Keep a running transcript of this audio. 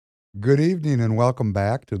Good evening and welcome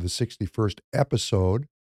back to the 61st episode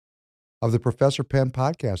of the Professor Penn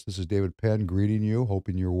podcast. This is David Penn greeting you,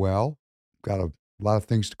 hoping you're well. Got a lot of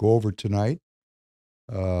things to go over tonight.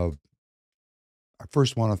 Uh, I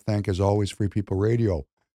first want to thank, as always, Free People Radio,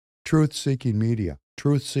 truth seeking media,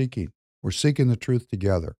 truth seeking. We're seeking the truth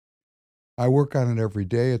together. I work on it every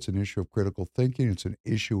day. It's an issue of critical thinking, it's an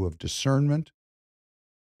issue of discernment.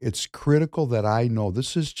 It's critical that I know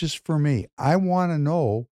this is just for me. I want to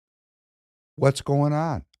know what's going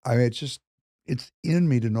on. It's in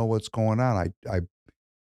me to know what's going on.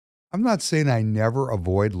 I'm not saying I never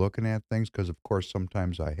avoid looking at things because, of course,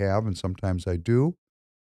 sometimes I have and sometimes I do.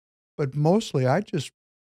 But mostly I just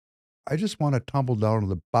want to tumble down to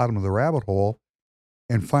the bottom of the rabbit hole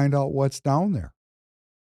and find out what's down there.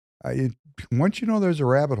 Once you know there's a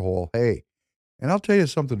rabbit hole, hey, and I'll tell you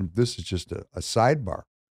something, this is just a sidebar.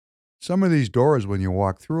 Some of these doors, when you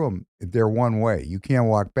walk through them, they're one way. You can't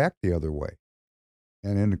walk back the other way.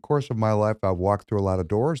 And in the course of my life, I've walked through a lot of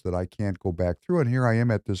doors that I can't go back through. And here I am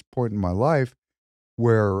at this point in my life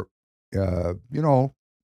where, uh, you know,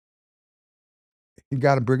 you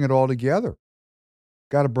got to bring it all together.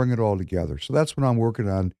 Got to bring it all together. So that's what I'm working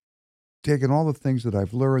on, taking all the things that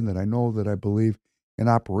I've learned, that I know, that I believe, and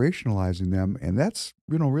operationalizing them. And that's,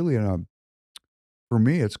 really for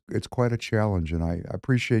me, it's quite a challenge. And I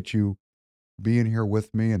appreciate you being here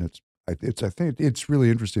with me. And I think it's really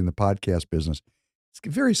interesting, the podcast business. It's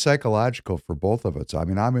very psychological for both of us. I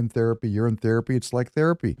mean, I'm in therapy, you're in therapy. It's like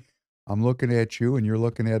therapy. I'm looking at you and you're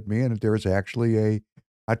looking at me, and there's actually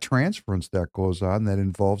a transference that goes on that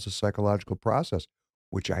involves a psychological process,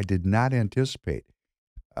 which I did not anticipate.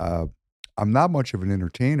 Uh, I'm not much of an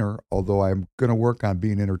entertainer, although I'm going to work on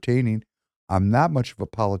being entertaining. I'm not much of a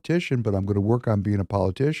politician, but I'm going to work on being a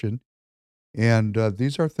politician. And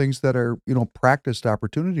these are things that are, practiced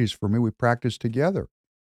opportunities for me. We practice together.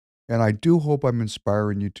 And I do hope I'm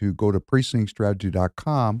inspiring you to go to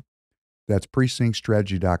precinctstrategy.com. That's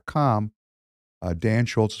precinctstrategy.com. Dan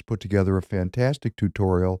Schultz has put together a fantastic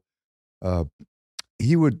tutorial. Uh,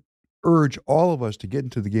 he would urge all of us to get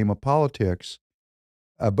into the game of politics,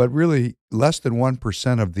 but really less than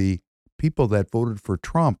 1% of the people that voted for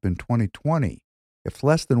Trump in 2020, if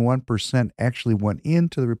less than 1% actually went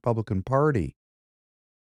into the Republican Party,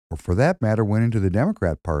 or for that matter, went into the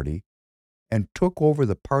Democrat Party and took over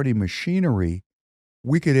the party machinery,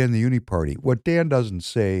 we could end the uni party. What Dan doesn't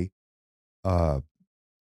say uh,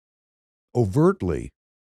 overtly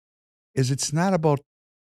is it's not about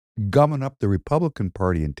gumming up the Republican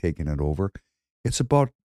Party and taking it over. It's about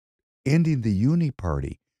ending the uni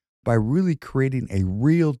party by really creating a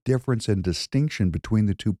real difference and distinction between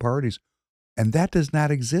the two parties. And that does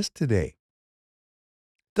not exist today.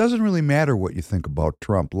 Doesn't really matter what you think about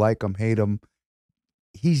Trump, like him, hate him.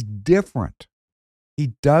 He's different.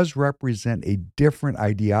 He does represent a different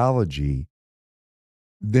ideology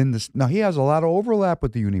than this. Now, he has a lot of overlap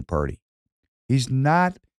with the uni party. He's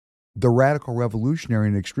not the radical revolutionary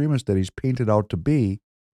and extremist that he's painted out to be.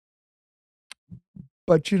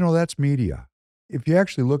 But, that's media. If you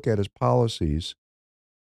actually look at his policies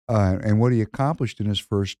and what he accomplished in his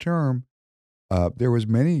first term, there was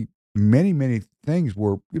many, many, many things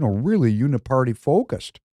were, really uniparty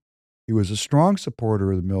focused. He was a strong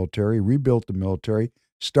supporter of the military, rebuilt the military,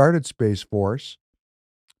 started Space Force.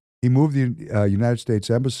 He moved the United States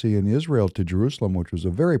Embassy in Israel to Jerusalem, which was a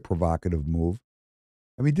very provocative move.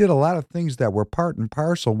 I mean, he did a lot of things that were part and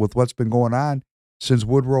parcel with what's been going on since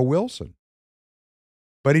Woodrow Wilson.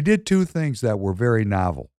 But he did two things that were very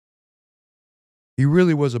novel. He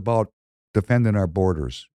really was about defending our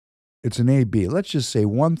borders. It's an A-B. Let's just say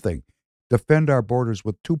one thing: defend our borders,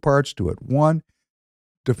 with two parts to it. One,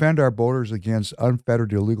 defend our borders against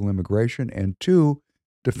unfettered illegal immigration, and two,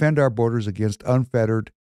 defend our borders against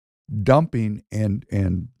unfettered dumping and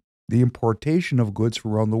the importation of goods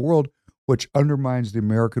from around the world, which undermines the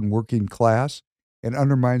American working class and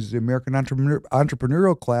undermines the American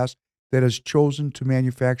entrepreneurial class that has chosen to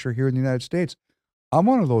manufacture here in the United States. I'm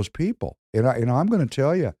one of those people, and I'm going to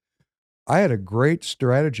tell you, I had a great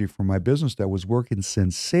strategy for my business that was working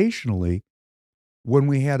sensationally when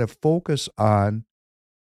we had a focus on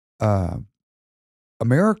uh,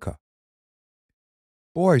 America.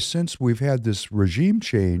 Boy, since we've had this regime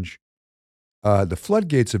change, the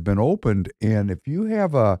floodgates have been opened, and if you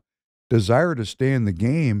have a desire to stay in the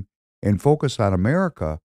game and focus on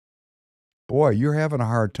America, boy, you're having a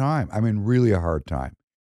hard time. I mean, really a hard time.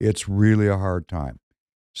 It's really a hard time.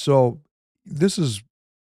 So this is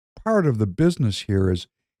part of the business here, is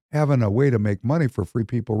having a way to make money for Free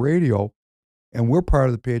People Radio, and we're part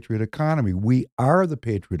of the Patriot economy. We are the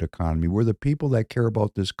Patriot economy. We're the people that care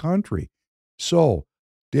about this country. So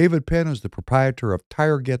David Penn is the proprietor of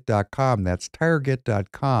TireGet.com. That's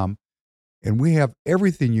TireGet.com. And we have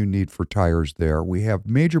everything you need for tires there. We have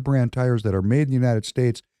major brand tires that are made in the United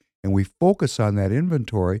States, and we focus on that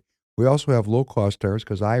inventory. We also have low-cost tires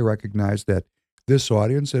because I recognize that this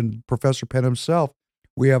audience and Professor Penn himself,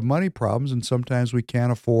 we have money problems, and sometimes we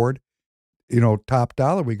can't afford, top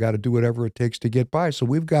dollar. We got to do whatever it takes to get by. So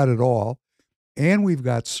we've got it all, and we've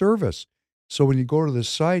got service. So when you go to the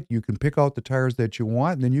site, you can pick out the tires that you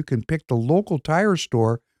want, and then you can pick the local tire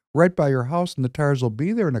store right by your house, and the tires will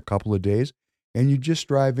be there in a couple of days. And you just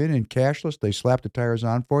drive in and cashless. They slap the tires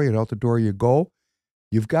on for you, and out the door you go.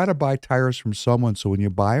 You've got to buy tires from someone. So when you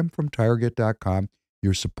buy them from TireGet.com,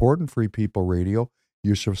 you're supporting Free People Radio.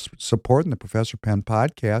 You're supporting the Professor Penn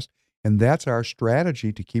podcast. And that's our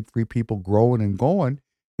strategy to keep Free People growing and going,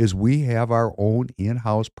 is we have our own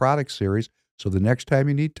in-house product series. So the next time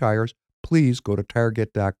you need tires, please go to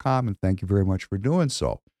TireGet.com, and thank you very much for doing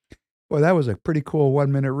so. Boy, that was a pretty cool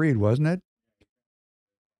 1-minute read, wasn't it?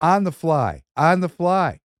 On the fly.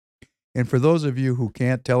 And for those of you who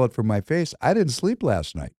can't tell it from my face, I didn't sleep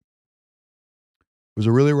last night. It was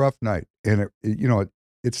a really rough night. And,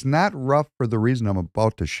 it's not rough for the reason I'm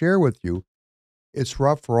about to share with you. It's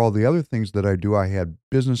rough for all the other things that I do. I had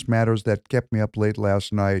business matters that kept me up late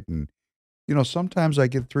last night. And, sometimes I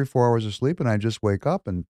get 3-4 hours of sleep and I just wake up,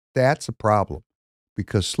 and that's a problem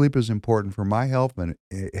because sleep is important for my health and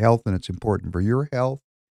it's important for your health.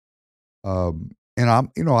 And I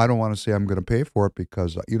don't want to say I'm going to pay for it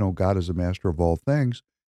because, God is a master of all things,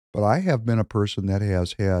 but I have been a person that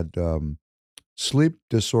has had sleep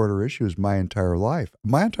disorder issues my entire life.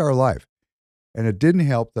 And it didn't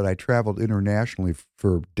help that I traveled internationally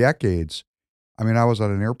for decades. I mean, I was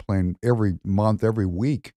on an airplane every month, every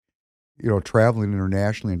week, traveling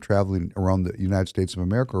internationally and traveling around the United States of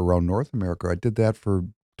America, around North America. I did that for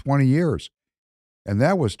 20 years. And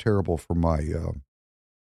that was terrible for my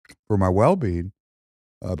well-being.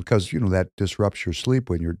 Because, that disrupts your sleep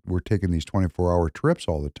when we're taking these 24-hour trips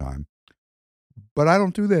all the time. But I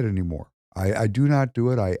don't do that anymore. I do not do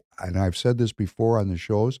it. And I've said this before on the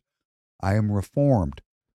shows, I am reformed.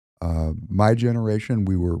 My generation,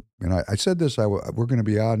 and I said this, we're going to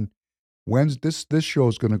be on Wednesday. This show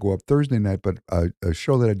is going to go up Thursday night, but a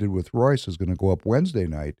show that I did with Royce is going to go up Wednesday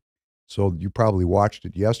night. So you probably watched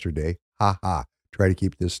it yesterday. Ha ha. Try to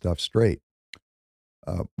keep this stuff straight.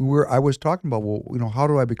 I was talking about, how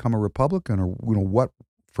do I become a Republican, or, what,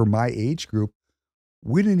 for my age group,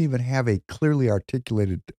 we didn't even have a clearly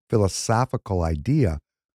articulated philosophical idea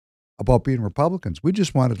about being Republicans. We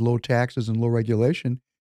just wanted low taxes and low regulation.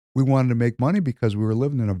 We wanted to make money because we were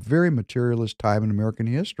living in a very materialist time in American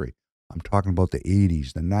history. I'm talking about the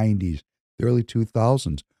 80s, the 90s, the early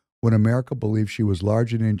 2000s, when America believed she was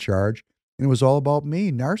large and in charge, and it was all about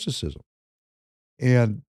me, narcissism.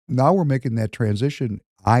 And now we're making that transition.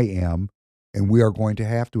 And we are going to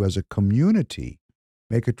have to, as a community,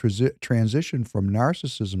 make a transition from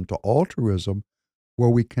narcissism to altruism, where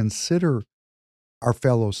we consider our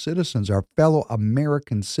fellow citizens, our fellow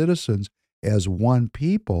American citizens, as one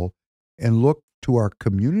people, and look to our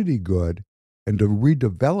community good and to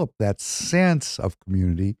redevelop that sense of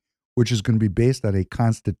community, which is going to be based on a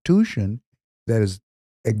constitution that is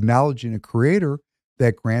acknowledging a creator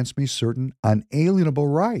that grants me certain unalienable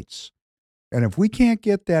rights. And if we can't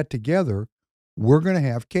get that together, we're going to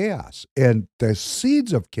have chaos. And the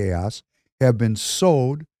seeds of chaos have been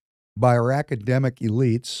sowed by our academic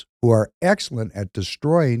elites, who are excellent at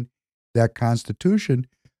destroying that Constitution,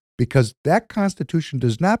 because that Constitution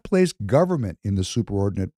does not place government in the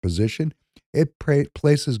superordinate position. It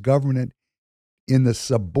places government in the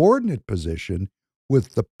subordinate position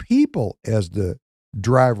with the people as the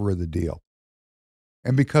driver of the deal.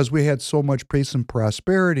 And because we had so much peace and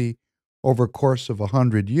prosperity over a course of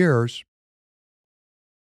 100 years,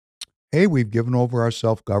 hey, we've given over our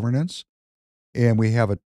self-governance, and we have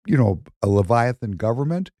a Leviathan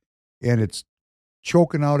government, and it's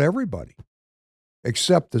choking out everybody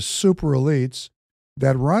except the super elites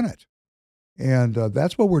that run it. And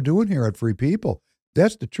that's what we're doing here at Free People.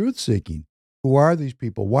 That's the truth seeking. Who are these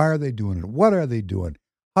people? Why are they doing it? What are they doing?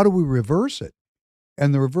 How do we reverse it?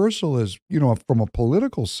 And the reversal is, from a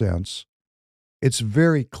political sense, it's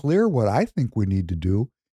very clear what I think we need to do.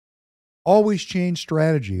 Always change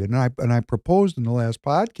strategy. And I proposed in the last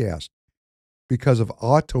podcast, because of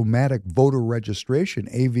automatic voter registration,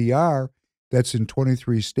 AVR, that's in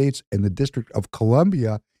 23 states and the District of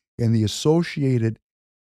Columbia, and the associated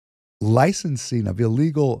licensing of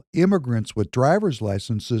illegal immigrants with driver's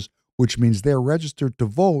licenses, which means they're registered to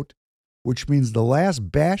vote, which means the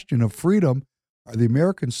last bastion of freedom are the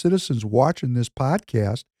American citizens watching this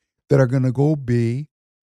podcast that are going to go be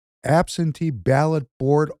absentee ballot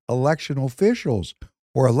board election officials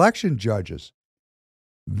or election judges.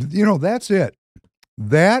 That's it.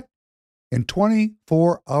 That and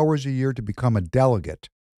 24 hours a year to become a delegate.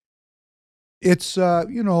 It's,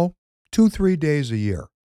 2, 3 days a year.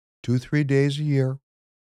 2, 3 days a year.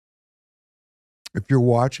 If you're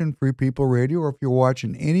watching Free People Radio or if you're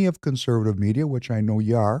watching any of conservative media, which I know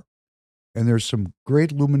you are, and there's some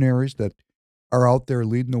great luminaries that are out there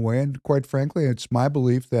leading the way. And quite frankly, it's my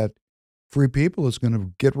belief that Free People is going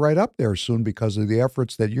to get right up there soon because of the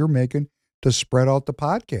efforts that you're making to spread out the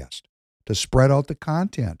podcast, to spread out the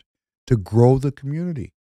content, to grow the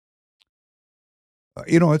community.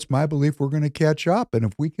 It's my belief we're going to catch up. And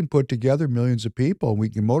if we can put together millions of people and we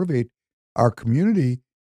can motivate our community,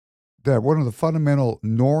 that one of the fundamental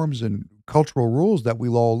norms and cultural rules that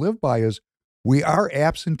we'll all live by is we are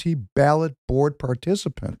absentee ballot board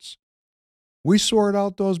participants. We sort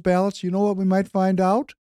out those ballots. You know what we might find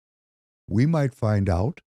out? We might find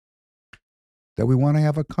out that we want to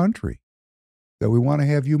have a country, that we want to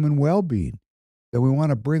have human well-being, that we want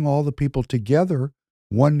to bring all the people together,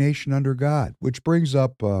 one nation under God, which brings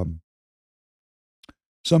up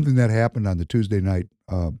something that happened on the Tuesday night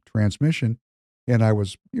transmission. And I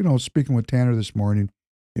was, speaking with Tanner this morning,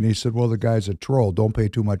 and he said, well, the guy's a troll. Don't pay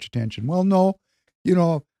too much attention. Well, no,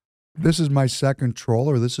 this is my second troll,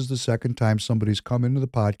 or this is the second time somebody's come into the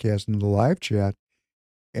podcast, into the live chat,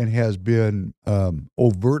 and has been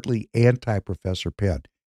overtly anti-Professor Penn.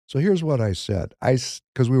 So here's what I said.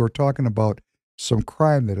 Because we were talking about some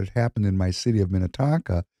crime that had happened in my city of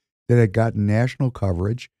Minnetonka that had gotten national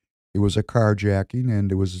coverage. It was a carjacking,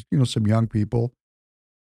 and it was, some young people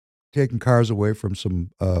taking cars away from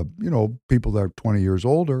some, people that are 20 years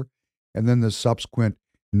older, and then the subsequent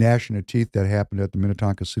gnashing of teeth that happened at the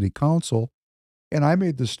Minnetonka City Council. And I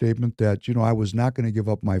made the statement that, I was not going to give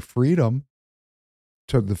up my freedom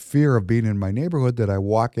to the fear of being in my neighborhood, that I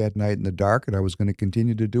walk at night in the dark, and I was going to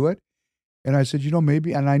continue to do it. And I said,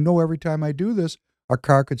 maybe, and I know every time I do this, a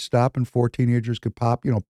car could stop and 4 teenagers could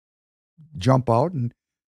jump out. And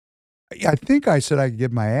I think I said I could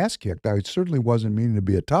get my ass kicked. I certainly wasn't meaning to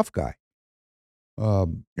be a tough guy.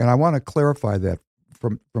 And I want to clarify that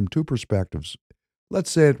from two perspectives. Let's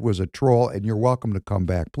say it was a troll, and you're welcome to come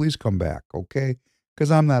back. Please come back, okay? Because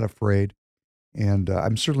I'm not afraid, and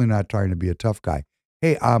I'm certainly not trying to be a tough guy.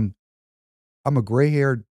 Hey, I'm a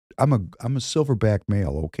gray-haired, I'm a silverback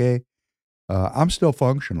male, okay? I'm still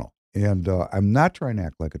functional, and I'm not trying to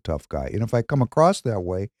act like a tough guy. And if I come across that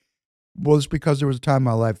way, well, it's because there was a time in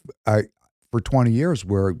my life, for 20 years,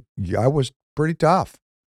 where I was pretty tough.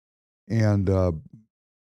 And,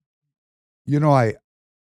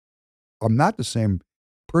 I'm not the same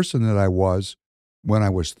person that I was when I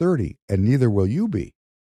was 30, and neither will you be.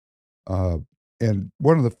 And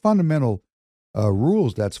one of the fundamental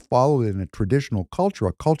rules that's followed in a traditional culture,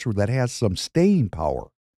 a culture that has some staying power,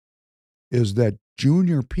 is that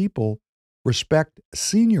junior people respect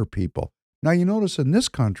senior people. Now, you notice in this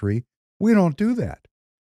country, we don't do that.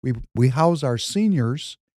 We house our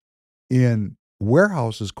seniors in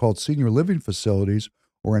warehouses called senior living facilities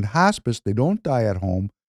or in hospice. They don't die at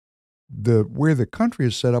home. Where the country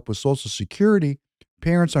is set up with Social Security,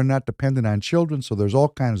 parents are not dependent on children, so there's all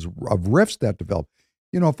kinds of rifts that develop.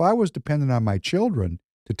 If I was dependent on my children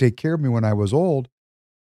to take care of me when I was old,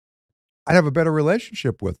 I'd have a better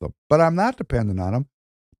relationship with them. But I'm not dependent on them.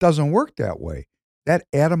 It doesn't work that way. That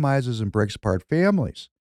atomizes and breaks apart families.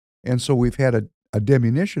 And so we've had a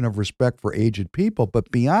diminution of respect for aged people.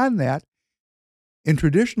 But beyond that, in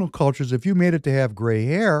traditional cultures, if you made it to have gray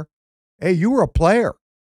hair, hey, you were a player,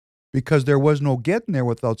 because there was no getting there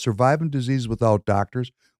without surviving disease, without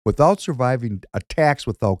doctors, without surviving attacks,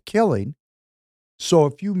 without killing. So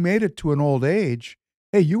if you made it to an old age,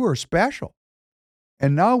 hey, you were special.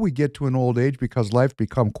 And now we get to an old age because life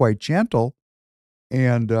become quite gentle.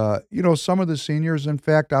 And, some of the seniors, in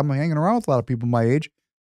fact, I'm hanging around with a lot of people my age.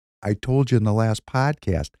 I told you in the last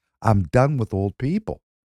podcast, I'm done with old people.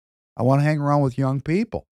 I want to hang around with young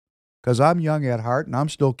people because I'm young at heart and I'm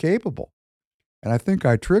still capable. And I think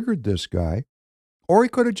I triggered this guy, or he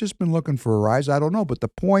could have just been looking for a rise. I don't know. But the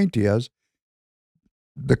point is,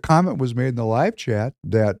 the comment was made in the live chat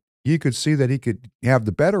that he could see that he could have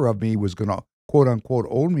the better of me. He was going to, quote unquote,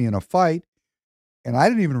 own me in a fight. And I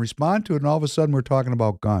didn't even respond to it. And all of a sudden we're talking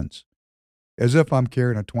about guns as if I'm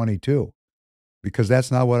carrying a 22, because that's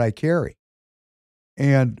not what I carry.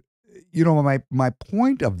 And, my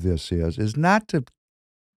point of this is not to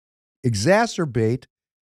exacerbate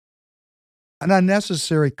an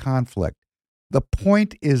unnecessary conflict. The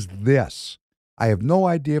point is this. I have no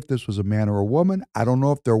idea if this was a man or a woman. I don't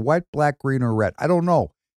know if they're white, black, green, or red. I don't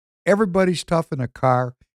know. Everybody's tough in a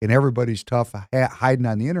car. and everybody's tough hiding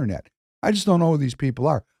on the internet. I just don't know who these people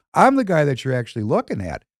are. I'm the guy that you're actually looking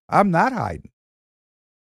at. I'm not hiding.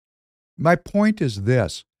 My point is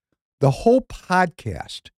this. The whole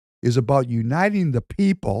podcast is about uniting the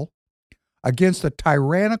people against a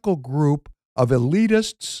tyrannical group of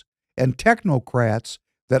elitists and technocrats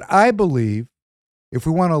that I believe, if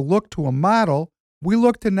we want to look to a model, we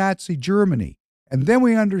look to Nazi Germany. And then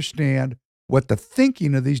we understand what the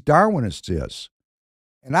thinking of these Darwinists is.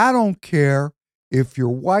 And I don't care if you're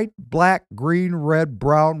white, black, green, red,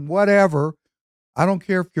 brown, whatever. I don't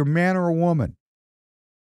care if you're man or a woman.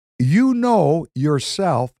 You know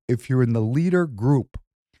yourself if you're in the leader group.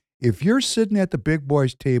 If you're sitting at the big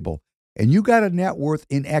boys table and you got a net worth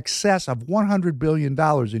in excess of $100 billion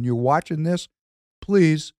and you're watching this,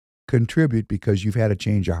 please contribute because you've had a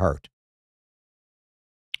change of heart.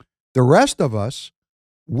 The rest of us,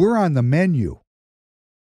 we're on the menu.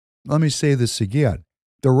 Let me say this again.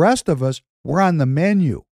 The rest of us, we're on the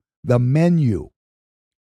menu. The menu.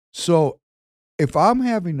 So if I'm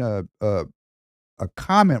having a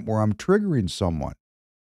comment where I'm triggering someone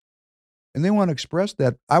and they want to express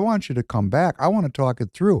that, I want you to come back. I want to talk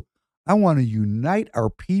it through. I want to unite our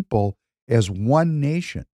people as one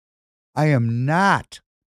nation. I am not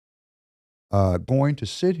going to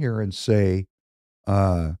sit here and say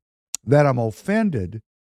that I'm offended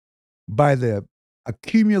by the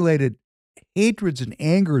accumulated hatreds and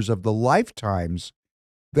angers of the lifetimes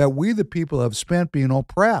that we, the people, have spent being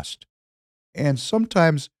oppressed. And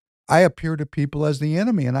sometimes I appear to people as the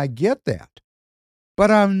enemy, and I get that.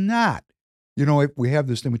 But I'm not. You know, if we have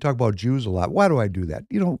this thing, we talk about Jews a lot. Why do I do that?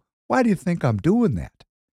 You know, why do you think I'm doing that?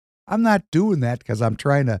 I'm not doing that because I'm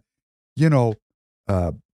trying to,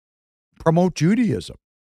 promote Judaism.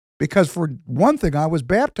 Because for one thing, I was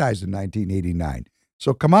baptized in 1989.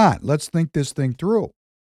 So come on, let's think this thing through.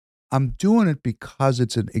 I'm doing it because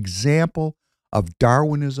it's an example of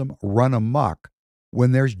Darwinism run amok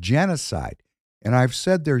when there's genocide. And I've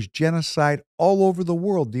said there's genocide all over the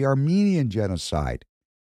world. The Armenian genocide,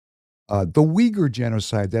 the Uyghur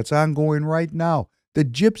genocide that's ongoing right now, the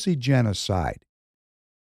Gypsy genocide.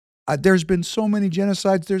 There's been so many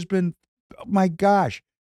genocides. There's been, oh my gosh,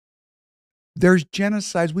 there's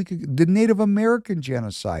genocides. The Native American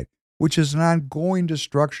genocide, which is an ongoing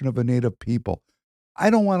destruction of a Native people. I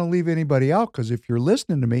don't want to leave anybody out because if you're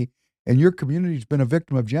listening to me and your community's been a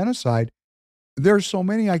victim of genocide, there's so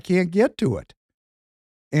many I can't get to it.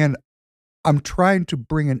 And I'm trying to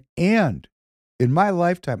bring an end in my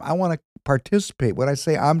lifetime. I want to participate. When I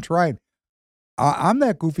say I'm trying, I'm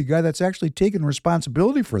that goofy guy that's actually taking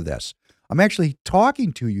responsibility for this. I'm actually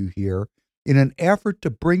talking to you here in an effort to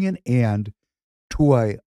bring an end to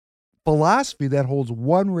a philosophy that holds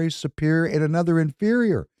one race superior and another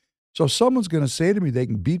inferior. So if someone's going to say to me they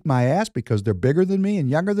can beat my ass because they're bigger than me and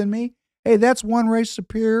younger than me, hey, that's one race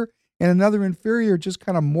superior and another inferior, just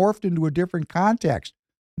kind of morphed into a different context.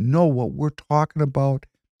 No, what we're talking about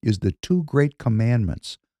is the two great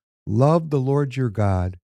commandments. Love the Lord your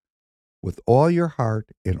God with all your heart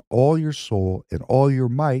and all your soul and all your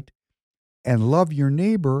might, and love your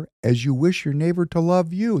neighbor as you wish your neighbor to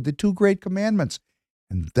love you. The two great commandments.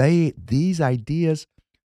 And these ideas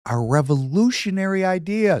are revolutionary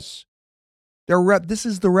ideas. This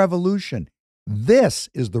is the revolution. This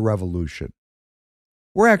is the revolution.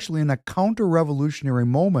 We're actually in a counter-revolutionary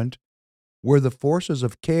moment where the forces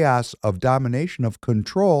of chaos, of domination, of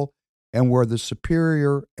control, and where the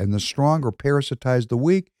superior and the stronger parasitize the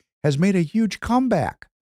weak has made a huge comeback.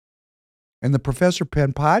 And the Professor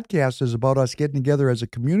Penn podcast is about us getting together as a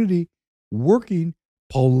community, working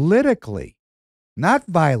politically, not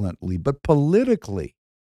violently, but politically,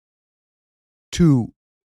 to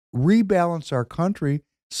rebalance our country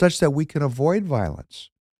such that we can avoid violence.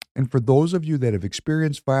 And for those of you that have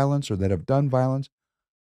experienced violence or that have done violence,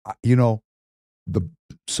 the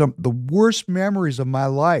worst memories of my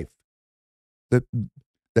life, the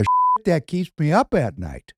shit that keeps me up at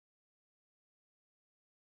night.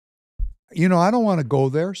 I don't want to go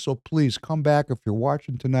there, so please come back if you're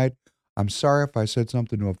watching tonight. I'm sorry if I said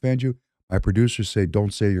something to offend you. My producers say,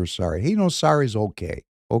 don't say you're sorry. Hey, sorry's okay.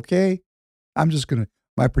 Okay?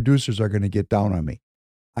 My producers are going to get down on me.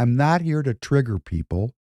 I'm not here to trigger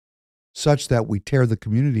people such that we tear the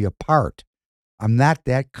community apart. I'm not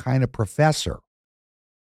that kind of professor.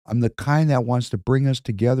 I'm the kind that wants to bring us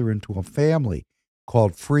together into a family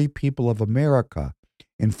called Free People of America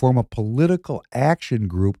and form a political action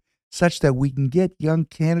group such that we can get young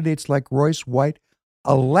candidates like Royce White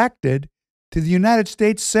elected to the United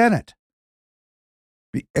States Senate.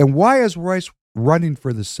 And why is Royce running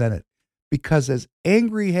for the Senate? Because as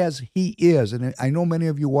angry as he is, and I know many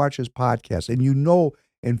of you watch his podcast, and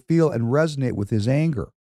and feel and resonate with his anger.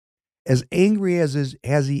 As angry as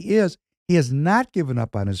he has not given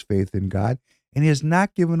up on his faith in God, and he has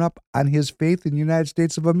not given up on his faith in the United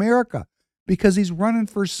States of America because he's running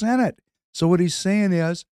for Senate. So what he's saying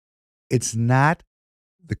is, it's not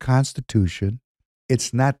the Constitution,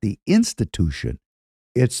 it's not the institution,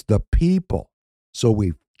 it's the people. So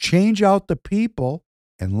we change out the people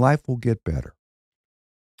and life will get better.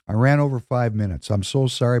 I ran over 5 minutes. I'm so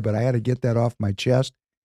sorry, but I had to get that off my chest.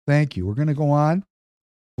 Thank you. We're going to go on.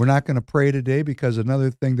 We're not going to pray today because another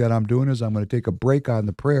thing that I'm doing is I'm going to take a break on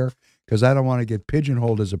the prayer because I don't want to get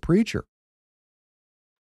pigeonholed as a preacher.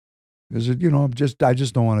 Because, I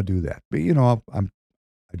just don't want to do that. But,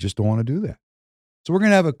 I just don't want to do that. So we're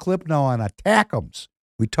going to have a clip now on ATACMS.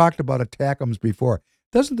 We talked about ATACMS before.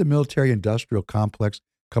 Doesn't the military-industrial complex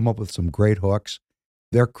come up with some great hooks?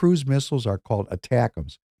 Their cruise missiles are called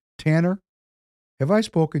ATACMS. Tanner, have I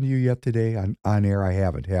spoken to you yet today on air? I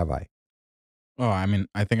haven't, have I? Oh, I mean,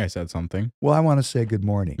 I think I said something. Well, I want to say good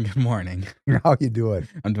morning. Good morning. How you doing?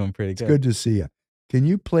 I'm doing pretty It's good. good to see you. Can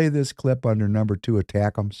you play this clip under number 2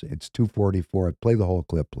 ATACMS? It's 244. Play the whole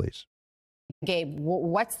clip, please. Gabe,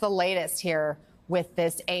 what's the latest here with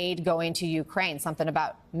this aid going to Ukraine? Something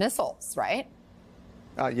about missiles, right?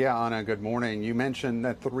 Yeah, Anna, good morning. You mentioned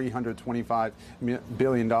that $325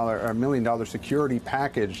 million security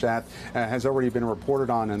package that has already been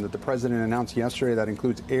reported on and that the president announced yesterday that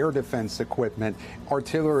includes air defense equipment,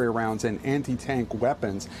 artillery rounds, and anti-tank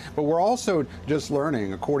weapons. But we're also just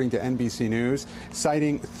learning, according to NBC News,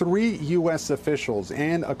 citing 3 U.S. officials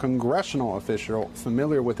and a congressional official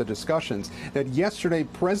familiar with the discussions, that yesterday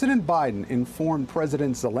President Biden informed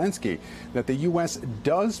President Zelensky that the U.S.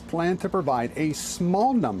 does plan to provide a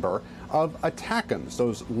small number of ATACMS,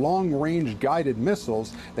 those long-range guided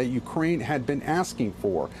missiles that Ukraine had been asking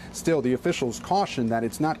for. Still, the officials caution that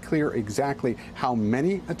it's not clear exactly how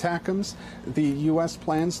many ATACMS the U.S.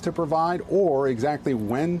 plans to provide or exactly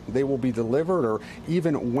when they will be delivered or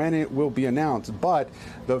even when it will be announced. But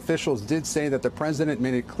the officials did say that the president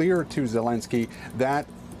made it clear to Zelensky that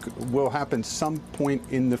will happen some point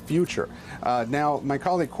in the future. Now, my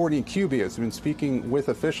colleague Courtney Cubie has been speaking with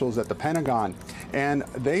officials at the Pentagon, and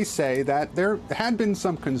they say that there had been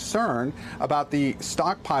some concern about the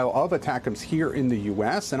stockpile of ATACMS here in the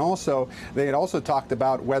U.S., and also they had also talked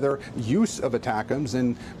about whether use of ATACMS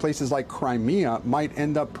in places like Crimea might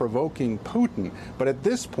end up provoking Putin. But at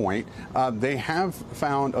this point, they have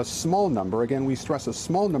found a small number, again, we stress a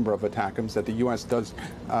small number of ATACMS that the U.S. does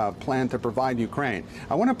plan to provide Ukraine.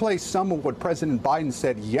 I want to play some of what President Biden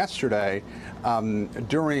said yesterday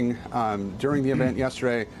during the event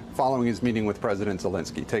yesterday following his meeting with President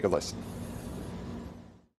Zelensky. Take a listen.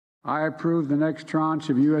 I approve the next tranche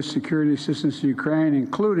of U.S. security assistance to Ukraine,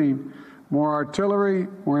 including more artillery,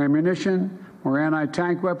 more ammunition, more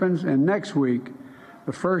anti-tank weapons, and next week,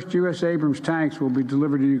 the first U.S. Abrams tanks will be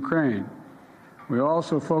delivered to Ukraine. We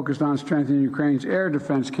also focused on strengthening Ukraine's air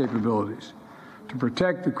defense capabilities to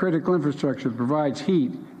protect the critical infrastructure that provides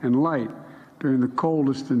heat and light during the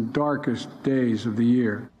coldest and darkest days of the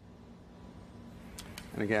year.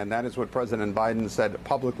 And again, that is what President Biden said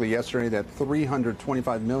publicly yesterday, that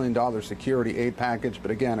 $325 million security aid package.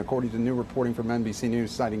 But again, according to new reporting from NBC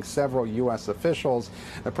News, citing several U.S. officials,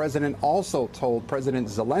 the president also told President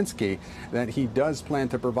Zelensky that he does plan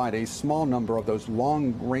to provide a small number of those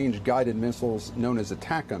long-range guided missiles known as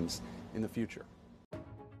ATACMS in the future.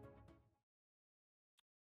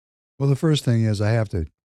 Well, the first thing is I have to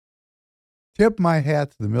tip my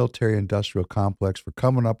hat to the military-industrial complex for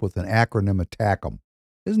coming up with an acronym ATACM.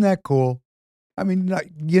 Isn't that cool? I mean,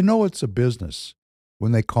 it's a business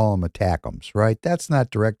when they call them ATACMs, right? That's not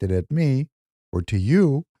directed at me or to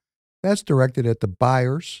you. That's directed at the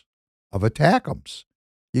buyers of ATACMs.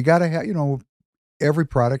 You got to have, every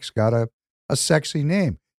product's got a sexy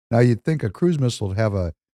name. Now, you'd think a cruise missile would have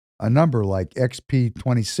a number like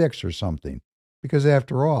XP-26 or something, because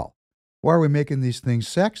after all, why are we making these things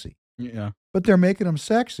sexy? Yeah. But they're making them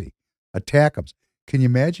sexy. ATACMs. Can you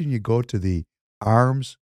imagine you go to the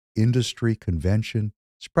arms industry convention?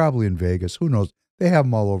 It's probably in Vegas. Who knows? They have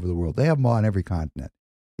them all over the world. They have them all on every continent.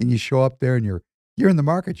 And you show up there and you're in the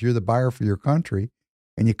market. You're the buyer for your country.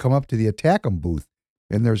 And you come up to the ATACM booth.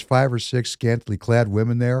 And there's 5 or 6 scantily clad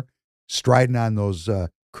women there striding on those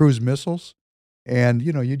cruise missiles. And,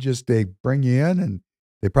 they bring you in and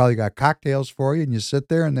they probably got cocktails for you. And you sit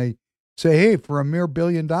there and they say, hey, for a mere $1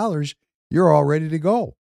 billion, you're all ready to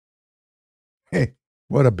go. Hey,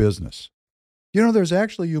 what a business. There's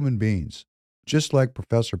actually human beings, just like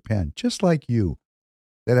Professor Penn, just like you,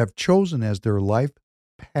 that have chosen as their life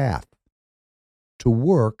path to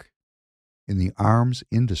work in the arms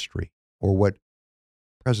industry, or what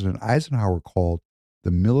President Eisenhower called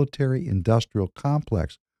the military-industrial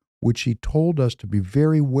complex, which he told us to be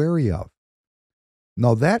very wary of.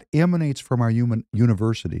 Now, that emanates from our human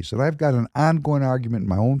universities, and I've got an ongoing argument in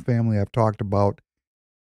my own family I've talked about.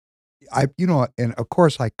 And of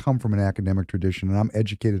course, I come from an academic tradition, and I'm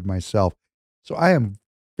educated myself, so I am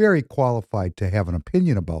very qualified to have an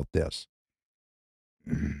opinion about this.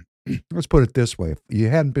 Let's put it this way. If you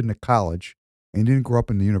hadn't been to college and didn't grow up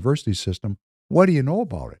in the university system, what do you know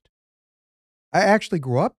about it? I actually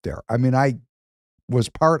grew up there. I mean, I was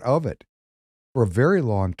part of it for a very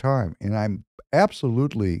long time, and I'm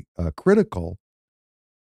absolutely critical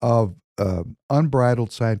of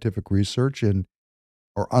unbridled scientific research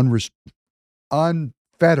or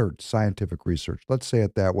unfettered scientific research, let's say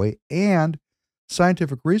it that way, and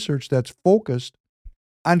scientific research that's focused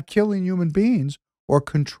on killing human beings or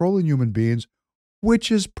controlling human beings,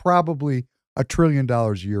 which is probably $1 trillion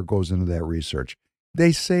a year goes into that research.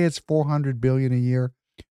 They say it's $400 billion a year,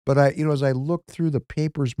 but as I look through the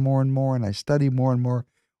papers more and more and I study more and more,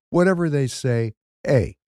 whatever they say,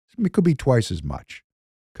 it could be twice as much,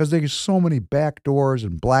 because there's so many back doors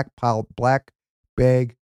and black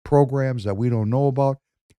bag programs that we don't know about.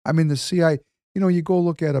 I mean, the CIA, you go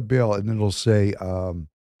look at a bill and it'll say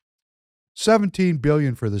 $17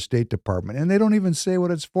 billion for the State Department, and they don't even say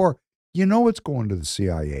what it's for. It's going to the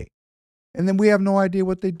CIA. And then we have no idea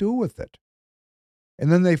what they do with it.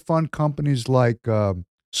 And then they fund companies like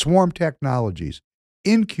Swarm Technologies,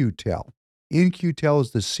 In-Q-Tel. In-Q-Tel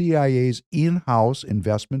is the CIA's in-house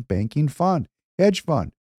investment banking fund, hedge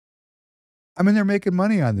fund. I mean, they're making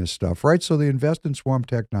money on this stuff, right? So they invest in Swarm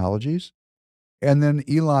Technologies, and then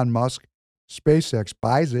Elon Musk, SpaceX,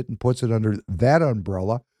 buys it and puts it under that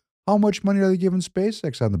umbrella. How much money are they giving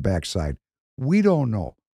SpaceX on the backside? We don't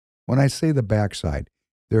know. When I say the backside,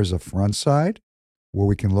 there's a front side where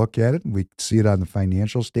we can look at it and we see it on the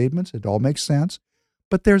financial statements. It all makes sense.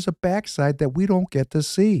 But there's a backside that we don't get to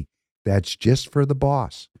see. That's just for the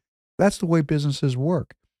boss. That's the way businesses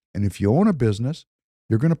work. And if you own a business,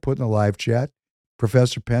 you're going to put in the live chat,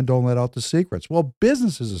 Professor Penn, don't let out the secrets. Well,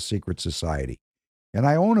 business is a secret society, and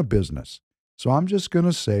I own a business. So I'm just going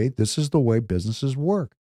to say this is the way businesses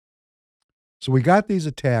work. So we got these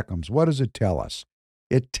attackums. What does it tell us?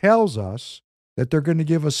 It tells us that they're going to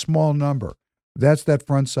give a small number. That's that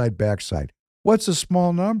front side, back side. What's a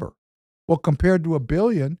small number? Well, compared to 1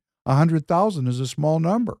 billion, 100,000 is a small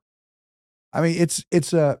number. I mean,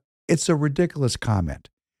 it's a ridiculous comment.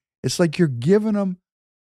 It's like you're giving them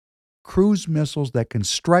cruise missiles that can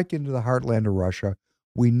strike into the heartland of Russia.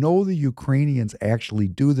 We know the Ukrainians actually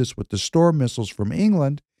do this with the Storm missiles from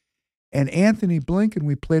England. And Anthony Blinken,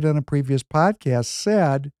 we played on a previous podcast,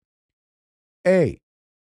 said,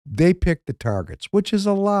 they picked the targets, which is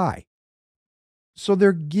a lie. So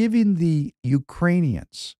they're giving the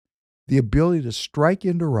Ukrainians the ability to strike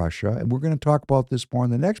into Russia, and we're going to talk about this more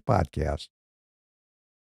in the next podcast.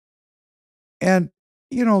 And,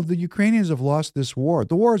 the Ukrainians have lost this war.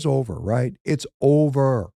 The war is over, right? It's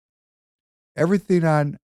over.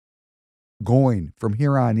 Everything going from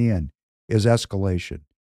here on in is escalation.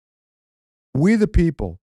 We, the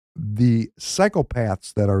people, the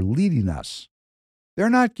psychopaths that are leading us, they're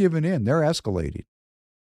not giving in. They're escalating.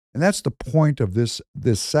 And that's the point of this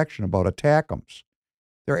section about attackums.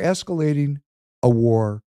 They're escalating a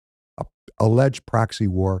war, a alleged proxy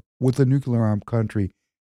war with a nuclear-armed country.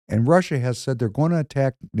 And Russia has said they're going to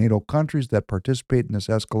attack NATO countries that participate in this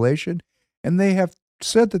escalation. And they have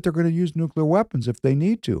said that they're going to use nuclear weapons if they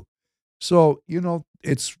need to. So,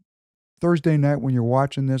 it's Thursday night when you're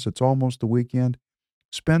watching this. It's almost the weekend.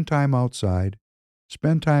 Spend time outside.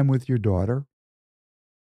 Spend time with your daughter.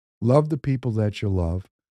 Love the people that you love.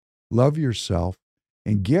 Love yourself.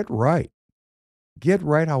 And get right. Get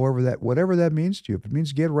right whatever that means to you. If it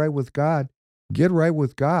means get right with God, get right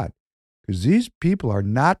with God. Because these people are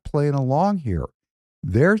not playing along here.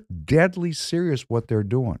 They're deadly serious what they're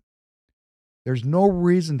doing. There's no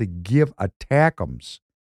reason to give attackums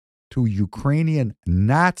to Ukrainian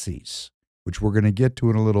Nazis, which we're going to get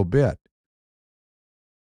to in a little bit,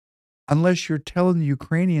 unless you're telling the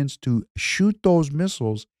Ukrainians to shoot those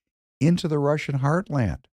missiles into the Russian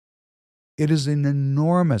heartland. It is an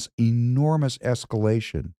enormous, enormous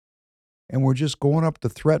escalation. And we're just going up the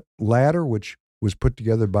threat ladder, which was put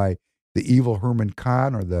together by the evil Herman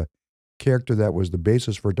Kahn, or the character that was the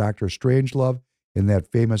basis for Dr. Strangelove in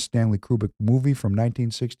that famous Stanley Kubrick movie from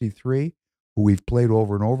 1963, who we've played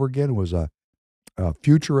over and over again, was a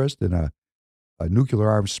futurist and a nuclear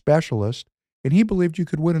arms specialist, and he believed you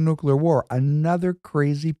could win a nuclear war. Another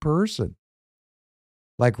crazy person,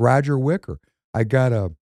 like Roger Wicker. I got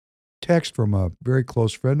a text from a very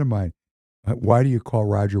close friend of mine. Why do you call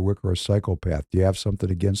Roger Wicker a psychopath? Do you have something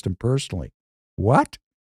against him personally? What?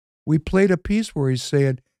 We played a piece where he's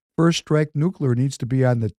saying first strike nuclear needs to be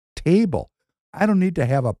on the table. I don't need to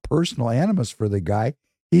have a personal animus for the guy.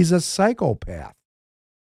 He's a psychopath.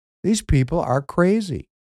 These people are crazy.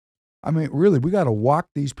 I mean, really, we got to walk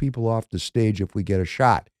these people off the stage if we get a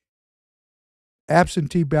shot.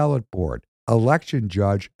 Absentee ballot board, election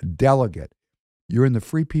judge, delegate. You're in the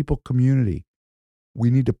free people community. We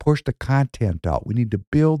need to push the content out. We need to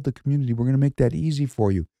build the community. We're going to make that easy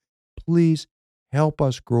for you. Please help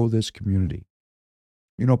us grow this community.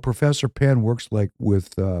 You know, Professor Penn works like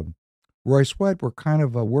with Roy Sweat. We're kind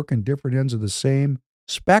of working different ends of the same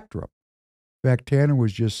spectrum. In fact, Tanner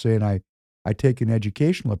was just saying I take an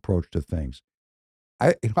educational approach to things.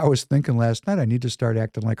 I was thinking last night I need to start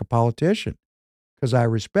acting like a politician because I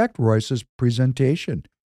respect Royce's presentation.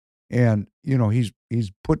 And, you know, he's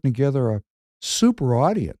putting together a super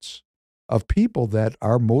audience of people that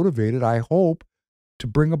are motivated, I hope, to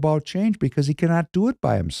bring about change because he cannot do it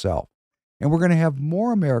by himself. And we're going to have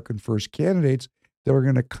more American First candidates that are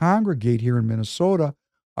going to congregate here in Minnesota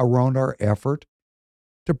around our effort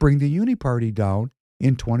to bring the Uni Party down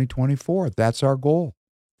in 2024. That's our goal.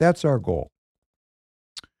 That's our goal.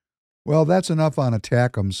 Well, that's enough on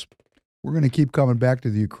attackums. We're going to keep coming back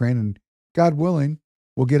to the Ukraine, and God willing,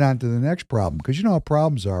 we'll get on to the next problem. Because you know how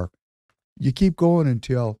problems are. You keep going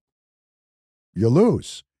until you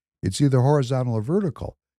lose. It's either horizontal or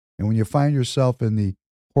vertical. And when you find yourself in the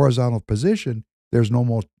horizontal position, there's no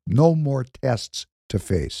more tests to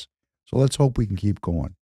face. So let's hope we can keep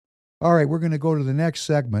going. All right, we're going to go to the next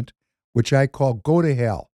segment, which I call Go to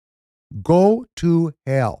Hell. Go to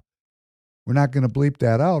Hell. We're not going to bleep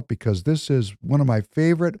that out because this is one of my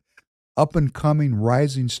favorite up-and-coming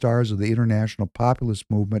rising stars of the international populist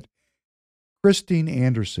movement, Christine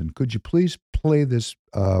Anderson. Could you please play this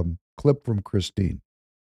clip from Christine?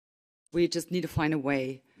 We just need to find a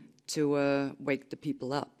way to wake the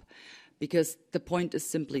people up, because the point is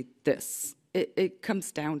simply this. It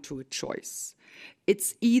comes down to a choice.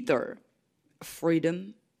 It's either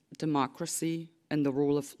freedom, democracy, and the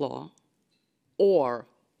rule of law, or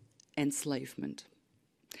enslavement.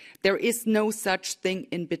 There is no such thing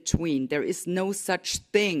in between. There is no such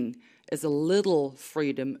thing as a little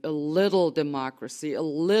freedom, a little democracy, a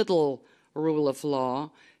little rule of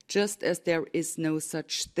law, just as there is no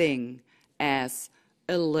such thing as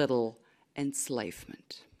a little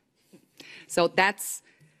enslavement. So that's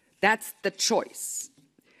the choice.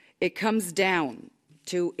 It comes down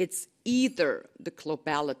to it's either the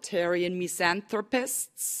globalitarian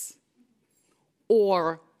misanthropists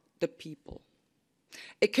or the people.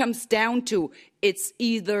 It comes down to it's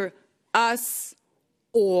either us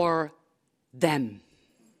or them.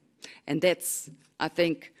 And that's, I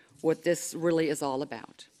think, what this really is all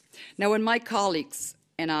about. Now, when my colleagues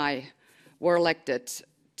and I were elected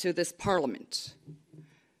to this parliament,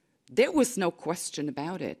 there was no question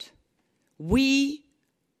about it. We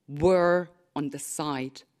were on the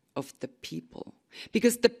side of the people,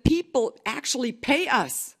 because the people actually pay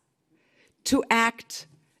us to act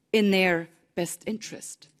in their best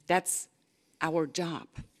interest. That's our job.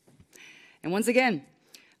 And once again,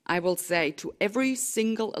 I will say to every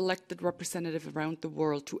single elected representative around the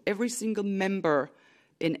world, to every single member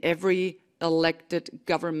in every elected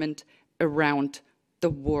government around the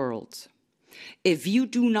world, if you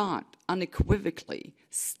do not unequivocally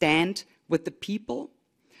stand with the people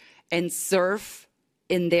and serve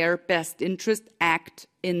in their best interest, act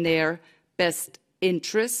in their best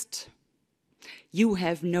interest, you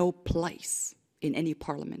have no place in any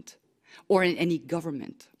parliament or in any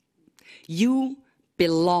government. You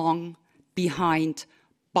belong behind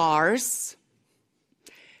bars.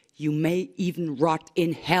 You may even rot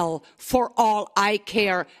in hell for all I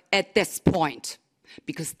care at this point,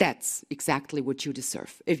 because that's exactly what you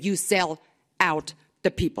deserve if you sell out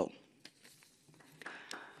the people.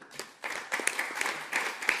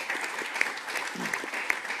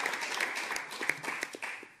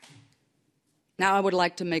 Now I would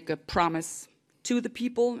like to make a promise to the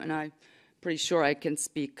people, and I'm pretty sure I can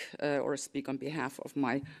speak on behalf of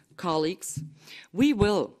my colleagues. We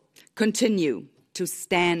will continue to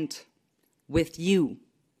stand with you,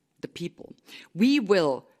 the people. We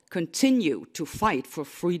will continue to fight for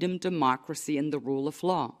freedom, democracy, and the rule of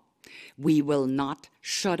law. We will not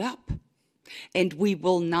shut up, and we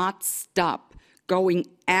will not stop going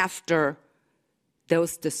after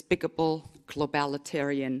those despicable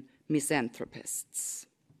globalitarian misanthropists.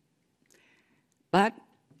 But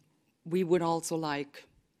we would also like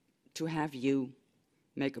to have you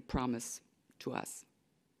make a promise to us.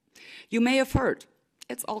 You may have heard,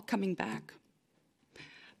 it's all coming back.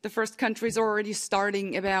 The first countries are already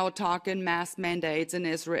starting about talking mask mandates in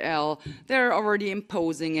Israel. They're already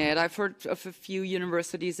imposing it. I've heard of a few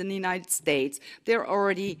universities in the United States. They're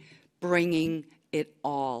already bringing it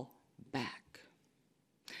all back.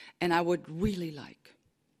 And I would really like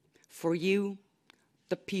for you,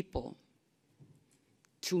 the people,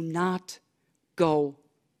 to not go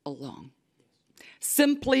along.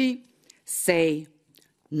 Simply say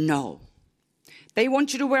no. They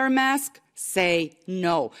want you to wear a mask? Say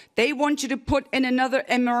no. They want you to put in another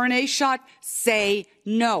mRNA shot? Say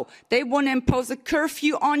no. They want to impose a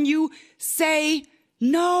curfew on you? Say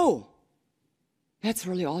no. That's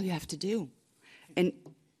really all you have to do. And it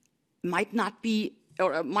might not be,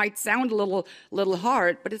 or it might sound a little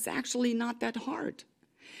hard, but it's actually not that hard.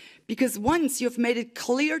 Because once you've made it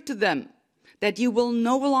clear to them that you will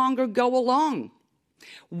no longer go along,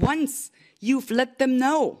 once you've let them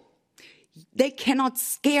know, they cannot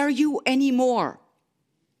scare you anymore.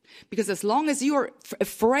 Because as long as you're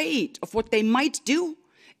afraid of what they might do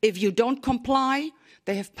if you don't comply,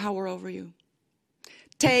 they have power over you.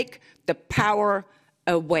 Take the power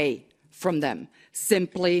away from them.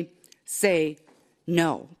 Simply say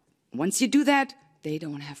no. Once you do that, they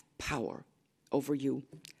don't have power over you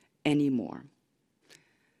anymore.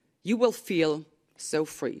 You will feel so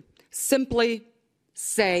free. Simply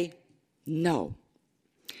say no.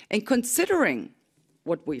 And considering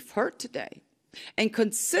what we've heard today, and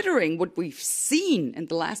considering what we've seen in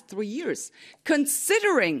the last 3 years,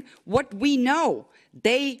 considering what we know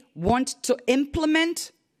they want to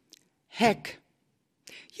implement, heck,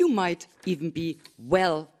 you might even be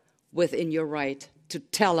well within your right to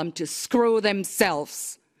tell them to screw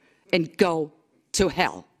themselves and go to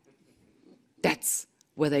hell. That's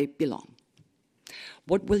where they belong.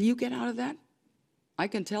 What will you get out of that? I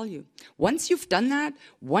can tell you. Once you've done that,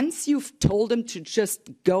 once you've told them to just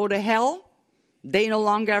go to hell, they no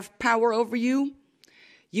longer have power over you,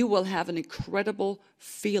 you will have an incredible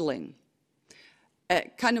feeling.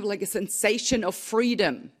 Kind of like a sensation of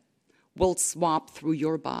freedom will swap through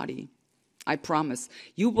your body. I promise.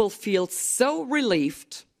 You will feel so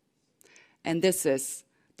relieved. And this is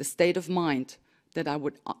the state of mind that I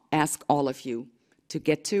would ask all of you to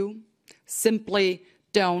get to. Simply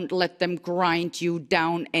don't let them grind you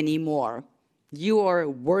down anymore. You are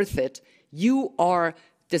worth it. You are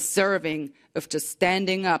deserving of just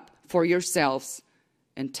standing up for yourselves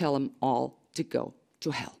and tell them all to go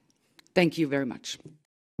to hell. Thank you very much.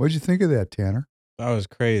 What did you think of that, Tanner? That was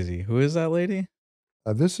crazy. Who is that lady?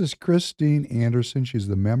 This is Christine Anderson. She's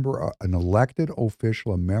the member, an elected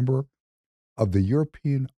official, a member of the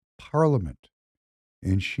European Parliament.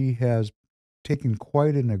 And she has taken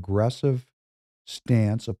quite an aggressive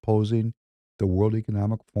stance opposing the World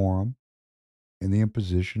Economic Forum and the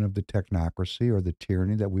imposition of the technocracy or the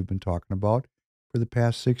tyranny that we've been talking about for the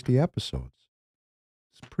past 60 episodes.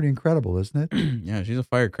 It's pretty incredible, isn't it? Yeah, she's a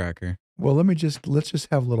firecracker. Well, let's just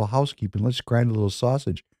have a little housekeeping. Let's grind a little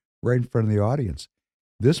sausage right in front of the audience.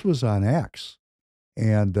 This was on X,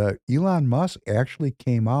 and Elon Musk actually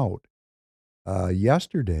came out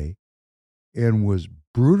yesterday and was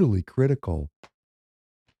brutally critical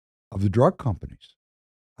of the drug companies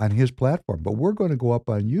on his platform. But we're going to go up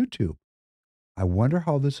on YouTube. I wonder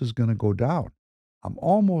how this is going to go down. I'm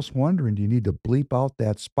almost wondering, do you need to bleep out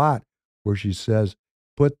that spot where she says,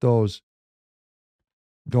 put those,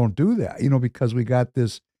 don't do that, because we got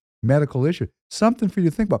this medical issue. Something for you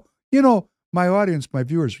to think about. My audience, my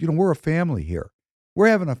viewers, we're a family here. We're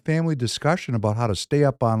having a family discussion about how to stay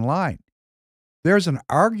up online. There's an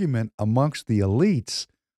argument amongst the elites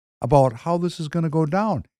about how this is going to go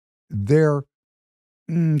down. Their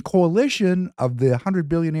coalition of the 100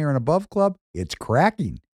 billionaire and above club, it's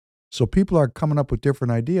cracking. So people are coming up with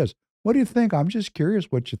different ideas. What do you think? I'm just curious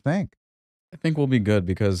what you think. I think we'll be good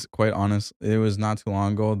because, quite honest, it was not too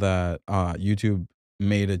long ago that YouTube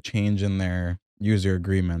made a change in their user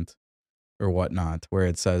agreement or whatnot, where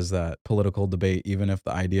it says that political debate, even if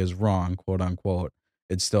the idea is wrong, quote unquote,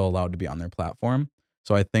 it's still allowed to be on their platform.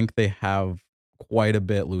 So I think they have quite a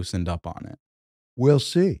bit loosened up on it. We'll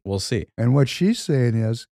see. We'll see. And what she's saying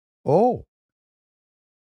is, the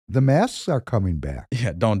masks are coming back.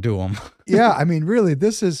 Yeah, don't do them. Yeah, I mean, really,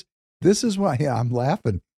 this is why. Yeah, I'm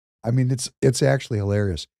laughing. I mean, it's actually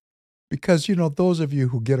hilarious because those of you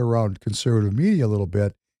who get around conservative media a little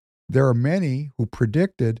bit, there are many who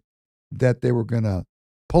predicted that they were going to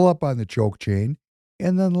pull up on the choke chain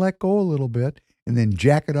and then let go a little bit and then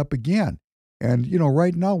jack it up again. And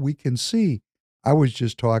right now we can see. I was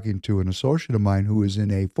just talking to an associate of mine who is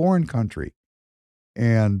in a foreign country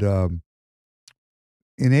and in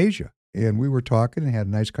Asia. And we were talking and had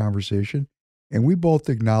a nice conversation. And we both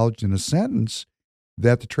acknowledged in a sentence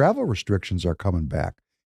that the travel restrictions are coming back.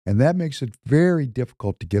 And that makes it very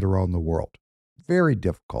difficult to get around the world. Very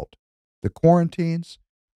difficult. The quarantines,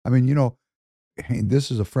 I mean, hey, this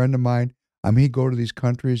is a friend of mine. I mean, he'd go to these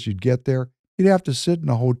countries, you'd get there, he'd have to sit in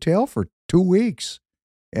a hotel for 2 weeks.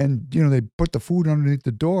 And, they put the food underneath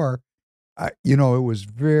the door. It was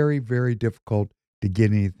very, very difficult to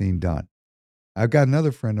get anything done. I've got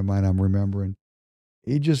another friend of mine I'm remembering.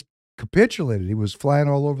 He just capitulated. He was flying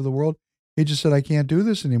all over the world. He just said, I can't do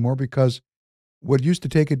this anymore because what used to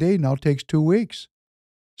take a day now takes 2 weeks.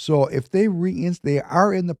 So if they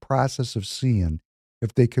are in the process of seeing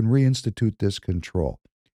if they can reinstitute this control.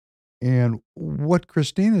 And what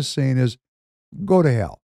Christine is saying is, go to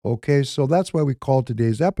hell. Okay, so that's why we called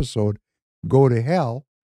today's episode, Go to Hell.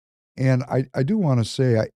 And I do want to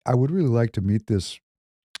say, I would really like to meet this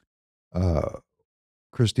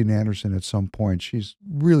Christine Anderson at some point. She's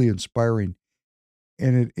really inspiring.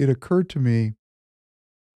 And it occurred to me,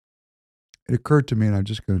 and I'm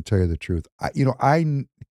just going to tell you the truth. I don't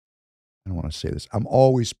want to say this. I'm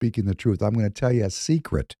always speaking the truth. I'm going to tell you a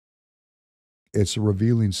secret. It's a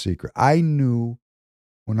revealing secret. I knew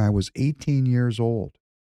when I was 18 years old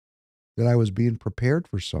that I was being prepared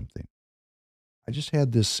for something. I just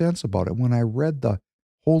had this sense about it. When I read the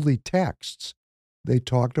holy texts, they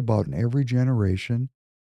talked about in every generation,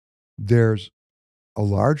 there's a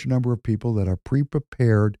large number of people that are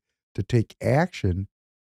pre-prepared to take action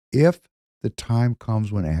if the time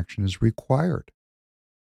comes when action is required.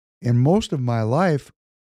 And most of my life,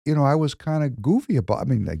 I was kind of goofy about,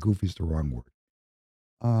 goofy is the wrong word.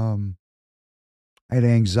 I had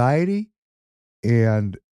anxiety,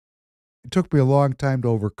 and it took me a long time to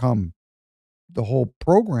overcome the whole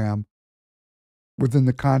program within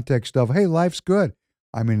the context of, hey, life's good.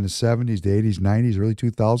 I mean, in the 70s, the 80s, 90s, early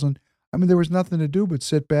 2000s, there was nothing to do but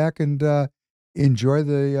sit back and enjoy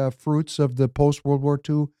the fruits of the post-World War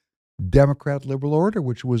II Democrat liberal order,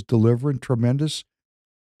 which was delivering tremendous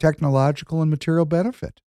technological and material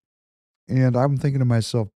benefit. And I'm thinking to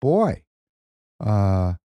myself, boy,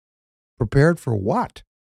 prepared for what?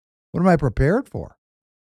 What am I prepared for?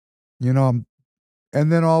 And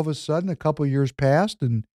then all of a sudden, a couple of years passed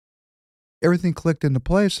and everything clicked into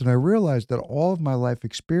place. And I realized that all of my life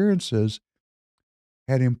experiences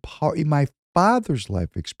had empowered my father's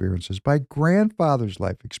life experiences, my grandfather's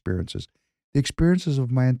life experiences, the experiences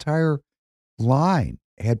of my entire line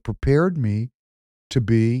had prepared me to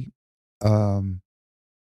be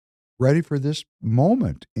ready for this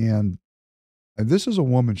moment. And this is a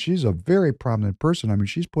woman, she's a very prominent person.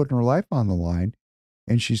 She's putting her life on the line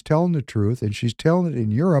and she's telling the truth, and she's telling it in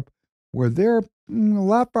Europe where they're a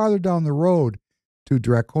lot farther down the road to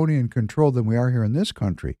draconian control than we are here in this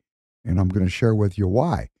country. And I'm going to share with you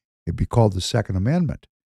why. It'd be called the Second Amendment.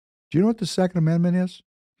 Do you know what the Second Amendment is?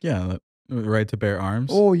 Yeah, the right to bear arms.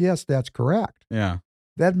 Oh, yes, that's correct. Yeah.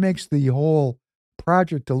 That makes the whole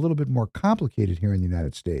project a little bit more complicated here in the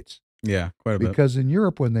United States. Yeah, quite a bit. Because in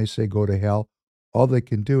Europe, when they say go to hell, all they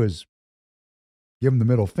can do is give them the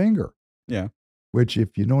middle finger. Yeah. Which,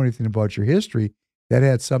 if you know anything about your history, that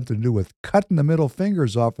had something to do with cutting the middle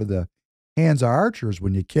fingers off of the hands of archers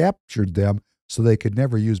when you captured them so they could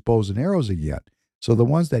never use bows and arrows again. So the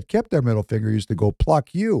ones that kept their middle finger used to go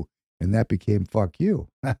pluck you, and that became fuck you.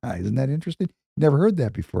 Isn't that interesting? Never heard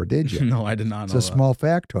that before, did you? No, I did not know It's that. a small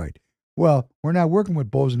factoid. Well, we're not working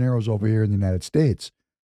with bows and arrows over here in the United States.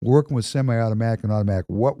 We're working with semi-automatic and automatic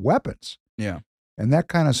weapons. Yeah. And that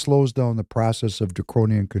kind of slows down the process of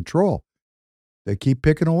draconian control. They keep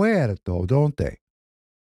picking away at it, though, don't they?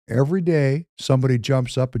 Every day, somebody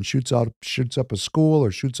jumps up and shoots up a school or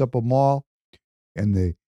shoots up a mall, and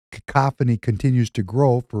the cacophony continues to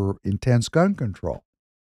grow for intense gun control.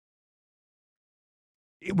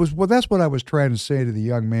 That's what I was trying to say to the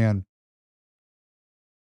young man.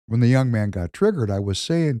 When the young man got triggered, I was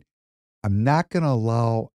saying, I'm not going to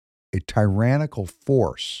allow a tyrannical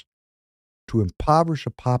force to impoverish a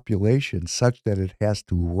population such that it has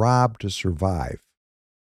to rob to survive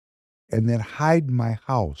and then hide in my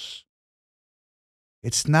house.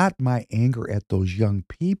 It's not my anger at those young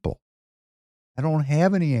people. I don't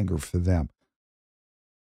have any anger for them.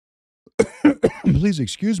 Please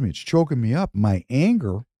excuse me, it's choking me up. My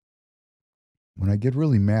anger, when I get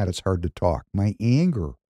really mad, it's hard to talk. My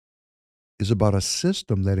anger is about a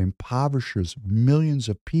system that impoverishes millions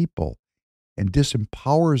of people and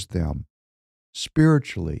disempowers them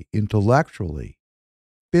spiritually, intellectually,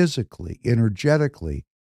 physically, energetically,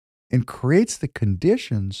 and creates the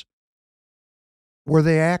conditions where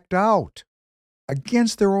they act out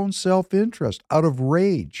against their own self-interest, out of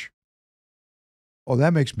rage. Oh,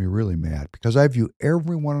 that makes me really mad because I view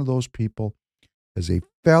every one of those people as a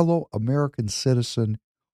fellow American citizen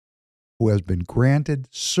who has been granted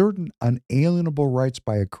certain unalienable rights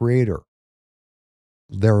by a creator,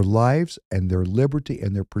 their lives and their liberty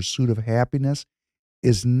and their pursuit of happiness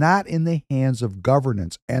is not in the hands of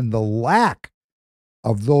governance, and the lack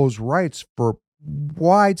of those rights for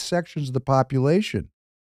wide sections of the population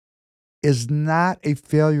is not a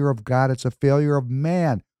failure of God. It's a failure of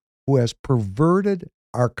man who has perverted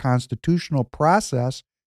our constitutional process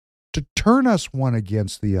to turn us one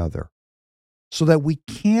against the other so that we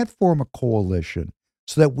can't form a coalition,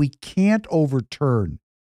 so that we can't overturn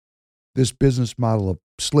this business model of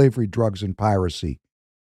slavery, drugs, and piracy,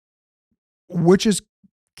 which is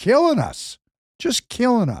killing us, just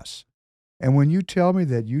killing us. And when you tell me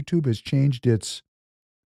that YouTube has changed its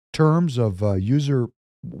terms of user,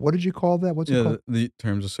 what did you call that? What's it called? The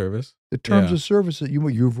terms of service. The terms Yeah. of service that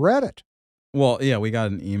you've read it. Well, yeah, we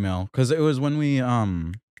got an email because it was when we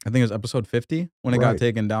I think it was episode 50 when it got Right.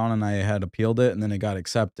 taken down and I had appealed it and then it got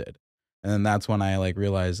accepted. And then that's when I like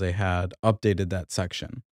realized they had updated that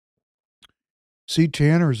section. See,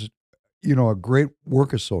 Tanner's, a great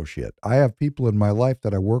work associate. I have people in my life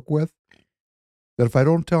that I work with that if I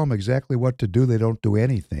don't tell them exactly what to do, they don't do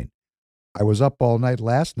anything. I was up all night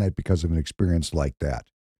last night because of an experience like that.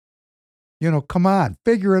 Come on,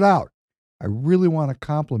 figure it out. I really want to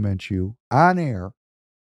compliment you on air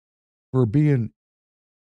for being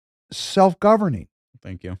self-governing.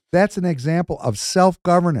 Thank you. That's an example of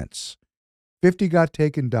self-governance. 50 got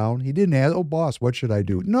taken down. He didn't ask, oh, boss, what should I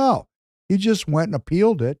do? No, he just went and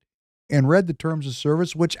appealed it and read the terms of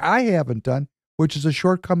service, which I haven't done, which is a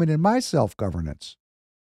shortcoming in my self-governance.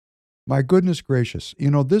 My goodness gracious.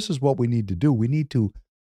 This is what we need to do. We need to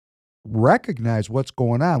recognize what's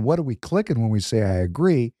going on. What are we clicking when we say, I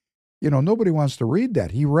agree? Nobody wants to read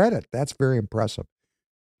that. He read it. That's very impressive.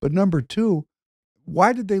 But number two,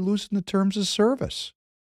 why did they loosen the terms of service?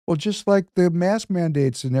 Well, just like the mask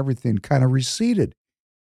mandates and everything kind of receded.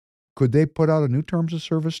 Could they put out a new terms of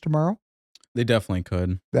service tomorrow? They definitely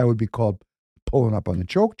could. That would be called pulling up on the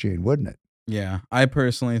choke chain, wouldn't it? Yeah. I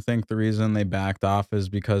personally think the reason they backed off is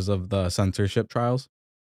because of the censorship trials.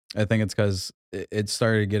 I think it's because it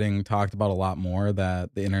started getting talked about a lot more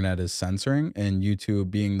that the internet is censoring, and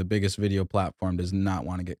YouTube, being the biggest video platform, does not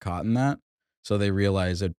want to get caught in that. So they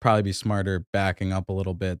realize it'd probably be smarter backing up a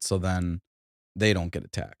little bit so then they don't get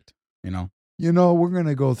attacked, We're going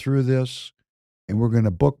to go through this and we're going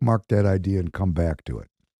to bookmark that idea and come back to it.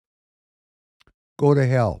 Go to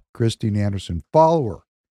hell, Christine Anderson. Follow her.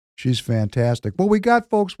 She's fantastic. Well, we got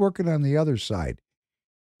folks working on the other side.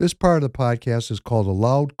 This part of the podcast is called A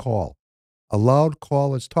Loud Call. A Loud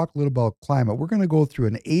Call. Let's talk a little about climate. We're going to go through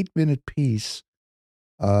an 8-minute piece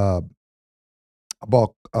about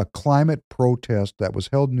a climate protest that was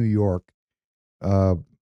held in New York.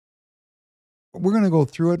 We're going to go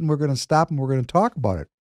through it and we're going to stop and we're going to talk about it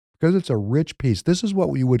because it's a rich piece. This is what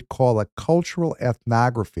we would call a cultural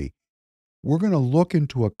ethnography. We're going to look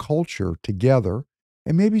into a culture together,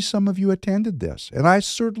 and maybe some of you attended this. And I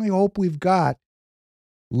certainly hope we've got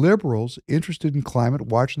liberals interested in climate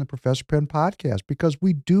watching the Professor Penn podcast, because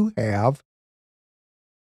we do have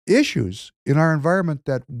issues in our environment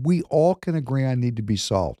that we all can agree on need to be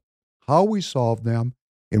solved. How we solve them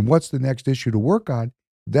and what's the next issue to work on,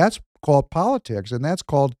 that's called politics, and that's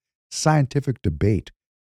called scientific debate.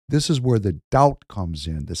 This is where the doubt comes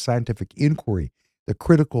in, the scientific inquiry, the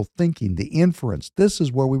critical thinking, the inference. This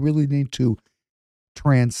is where we really need to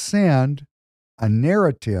transcend a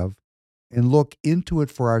narrative and look into it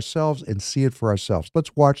for ourselves and see it for ourselves.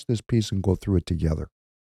 Let's watch this piece and go through it together.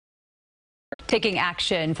 Taking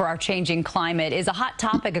action for our changing climate is a hot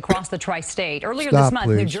topic across the tri-state. Earlier Stop, this month,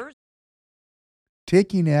 New please. Jersey.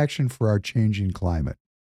 Taking action for our changing climate.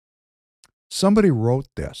 Somebody wrote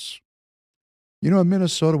this. In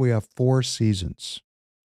Minnesota, we have 4 seasons.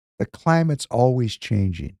 The climate's always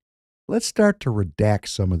changing. Let's start to redact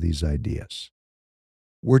some of these ideas.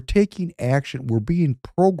 We're taking action. We're being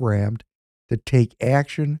programmed to take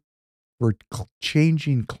action for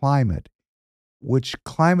changing climate, which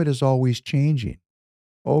climate is always changing.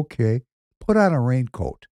 Okay, put on a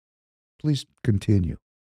raincoat. Please continue.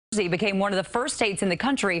 Jersey became one of the first states in the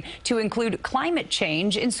country to include climate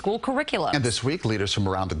change in school curriculum. And this week, leaders from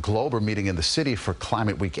around the globe are meeting in the city for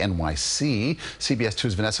Climate Week NYC. CBS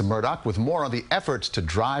 2's Vanessa Murdoch with more on the efforts to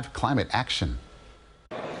drive climate action.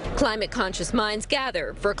 Climate-conscious minds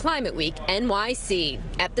gather for Climate Week NYC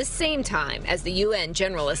at the same time as the UN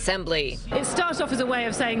General Assembly. It starts off as a way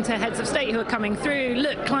of saying to heads of state who are coming through,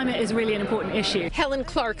 look, climate is really an important issue. Helen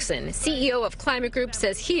Clarkson, CEO of Climate Group,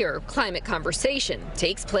 says here climate conversation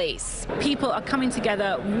takes place. People are coming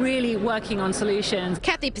together, really working on solutions.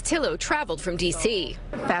 Kathy Patillo traveled from D.C.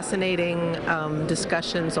 Fascinating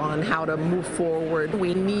discussions on how to move forward.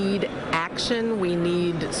 We need action. We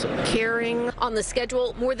need caring. On the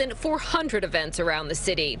schedule, more than 400 events around the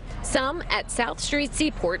city, some at South Street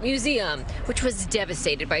Seaport Museum, which was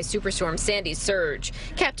devastated by Superstorm Sandy's surge.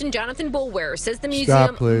 Captain Jonathan Bulwer says the museum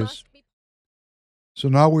Stop, please. So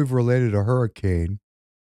now we've related a hurricane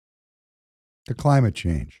to climate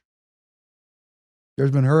change.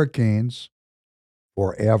 There's been hurricanes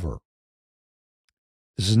forever.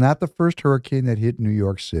 This is not the first hurricane that hit New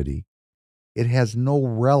York City. It has no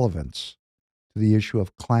relevance to the issue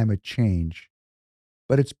of climate change,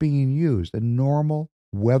 but it's being used, a normal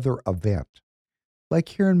weather event. Like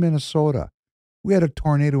here in Minnesota, we had a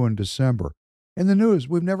tornado in December. In the news,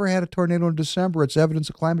 we've never had a tornado in December. It's evidence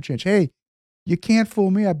of climate change. Hey, you can't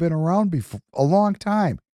fool me. I've been around before a long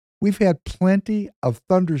time. We've had plenty of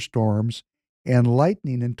thunderstorms and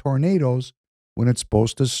lightning and tornadoes when it's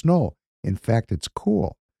supposed to snow. In fact, it's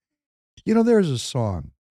cool. You know, there's a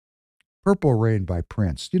song, Purple Rain by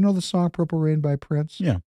Prince. Do you know the song Purple Rain by Prince?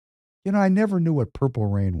 Yeah. You know, I never knew what Purple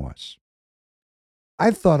Rain was.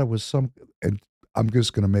 I thought it was and I'm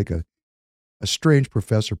just going to make a strange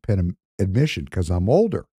Professor Penn admission because I'm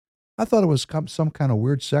older. I thought it was some kind of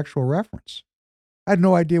weird sexual reference. I had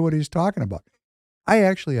no idea what he's talking about. I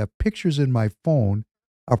actually have pictures in my phone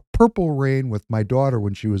of Purple Rain with my daughter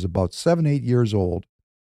when she was about 7, 8 years old.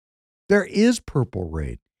 There is purple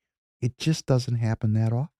rain. It just doesn't happen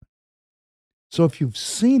that often. So if you've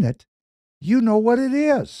seen it, you know what it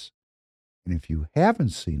is. And if you haven't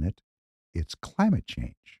seen it, it's climate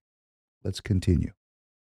change. Let's continue.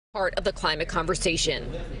 Part of the climate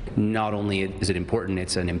conversation. Not only is it important,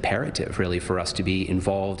 it's an imperative, really, for us to be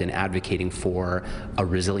involved in advocating for a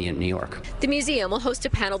resilient New York. The museum will host a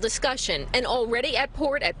panel discussion, and already at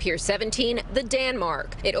port at Pier 17, the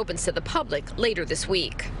Danmark. It opens to the public later this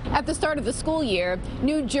week. At the start of the school year,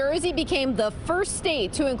 New Jersey became the first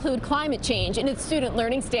state to include climate change in its student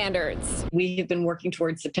learning standards. We have been working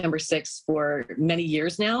towards September 6th for many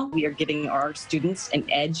years now. We are getting our students an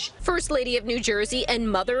edge. First Lady of New Jersey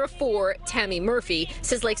and mother of 4, Tammy Murphy,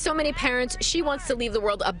 says like so many parents, she wants to leave the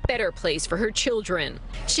world a better place for her children.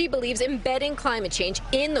 She believes embedding climate change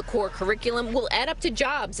in the core curriculum will add up to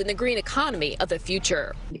jobs in the green economy of the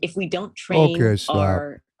future. If we don't train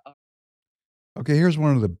Okay, here's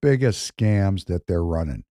one of the biggest scams that they're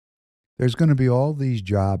running. There's going to be all these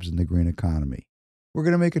jobs in the green economy. We're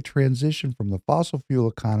going to make a transition from the fossil fuel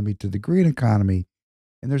economy to the green economy,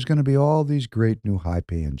 and there's going to be all these great new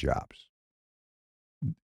high-paying jobs.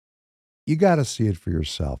 You got to see it for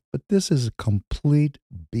yourself, but this is a complete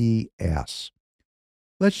BS.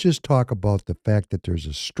 Let's just talk about the fact that there's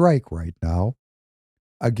a strike right now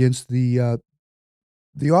against the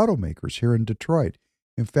automakers here in Detroit.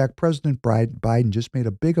 In fact, President Biden just made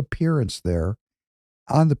a big appearance there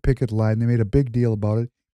on the picket line. They made a big deal about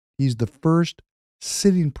it. He's the first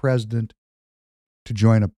sitting president to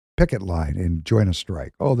join a picket line and join a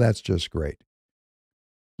strike. Oh, that's just great.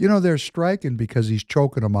 You know, they're striking because he's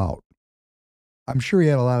choking them out. I'm sure he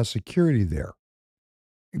had a lot of security there.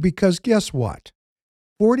 Because guess what?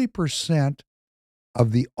 40%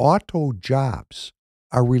 of the auto jobs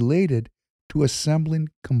are related to assembling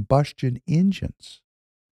combustion engines.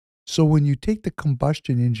 So when you take the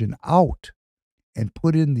combustion engine out and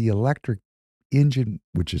put in the electric engine,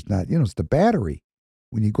 which is not, it's the battery,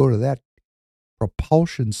 when you go to that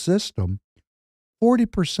propulsion system,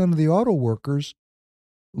 40% of the auto workers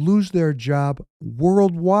lose their job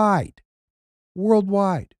worldwide.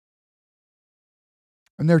 Worldwide.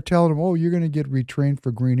 And they're telling them, oh, you're going to get retrained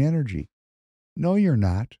for green energy. No, you're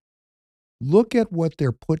not. Look at what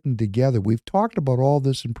they're putting together. We've talked about all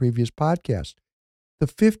this in previous podcasts. The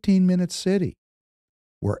 15-minute city,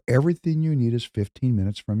 where everything you need is 15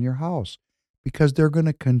 minutes from your house, because they're going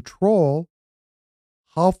to control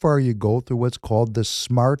how far you go through what's called the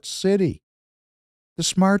smart city. The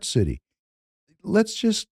smart city. Let's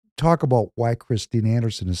just talk about why Christine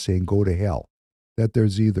Anderson is saying go to hell. That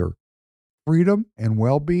there's either freedom and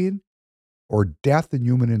well-being or death and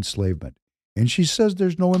human enslavement. And she says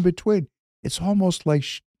there's no in between. It's almost like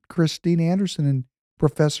Christine Anderson and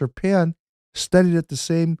Professor Penn studied at the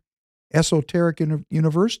same esoteric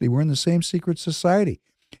university. We're in the same secret society.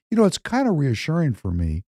 It's kind of reassuring for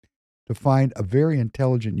me to find a very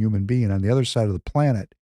intelligent human being on the other side of the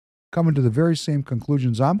planet coming to the very same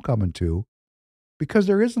conclusions I'm coming to, because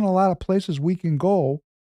there isn't a lot of places we can go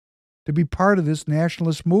to be part of this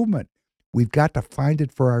nationalist movement. We've got to find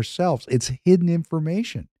it for ourselves. It's hidden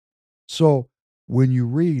information. So when you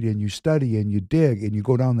read and you study and you dig and you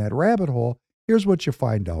go down that rabbit hole, here's what you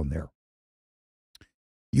find down there.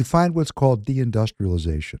 You find what's called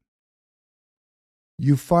deindustrialization.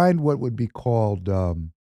 You find what would be called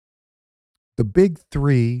the big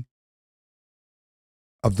three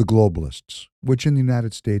of the globalists, which in the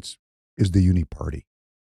United States is the Uni Party.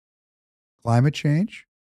 Climate change,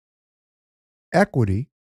 equity,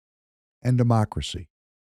 and democracy.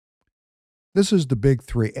 This is the big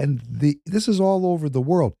three, and this is all over the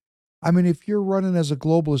world. I mean, if you're running as a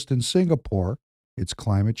globalist in Singapore, it's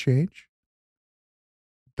climate change,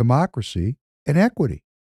 democracy, and equity.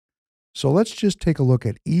 So let's just take a look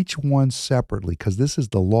at each one separately, because this is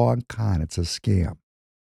the long con. It's a scam.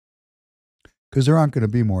 Because there aren't going to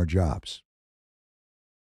be more jobs.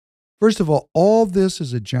 First of all this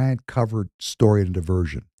is a giant covered story and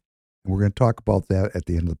diversion. And we're going to talk about that at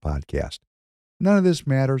the end of the podcast. None of this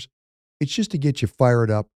matters. It's just to get you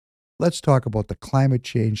fired up. Let's talk about the climate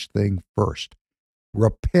change thing first.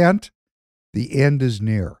 Repent. The end is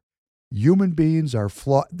near. Human beings are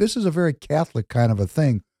flawed. This is a very Catholic kind of a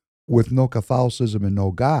thing with no Catholicism and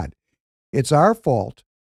no God. It's our fault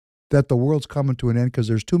that the world's coming to an end because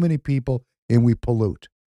there's too many people and we pollute.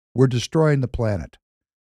 We're destroying the planet.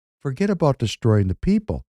 Forget about destroying the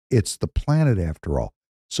people. It's the planet after all.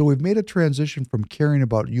 So we've made a transition from caring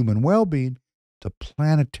about human well-being to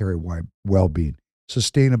planetary well-being,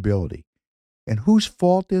 sustainability. And whose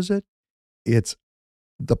fault is it? It's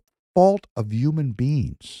the fault of human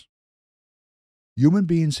beings. Human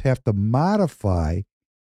beings have to modify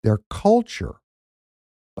their culture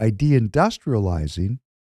by deindustrializing.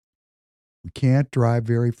 We can't drive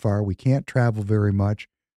very far. We can't travel very much.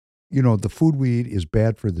 You know, the food we eat is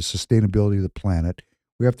bad for the sustainability of the planet.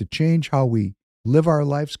 We have to change how we live our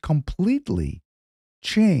lives completely,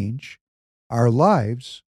 change our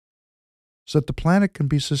lives so that the planet can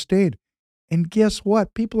be sustained. And guess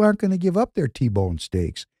what? People aren't going to give up their T-bone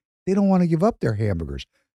steaks. They don't want to give up their hamburgers.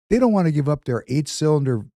 They don't want to give up their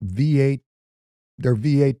 8-cylinder V8, their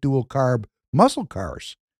V8 dual carb muscle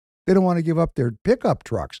cars. They don't want to give up their pickup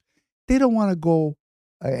trucks. They don't want to go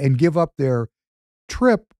and give up their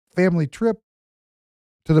family trip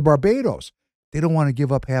to the Barbados. They don't want to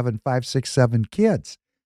give up having 5, 6, 7 kids.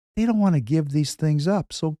 They don't want to give these things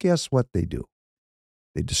up. So guess what they do?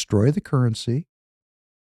 They destroy the currency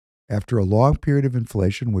after a long period of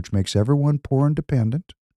inflation, which makes everyone poor and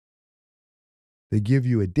dependent. They give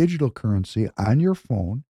you a digital currency on your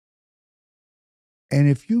phone. And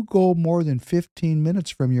if you go more than 15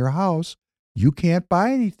 minutes from your house, you can't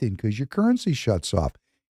buy anything because your currency shuts off.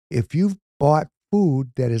 If you've bought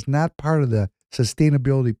food that is not part of the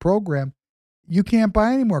sustainability program, you can't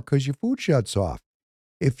buy anymore because your food shuts off.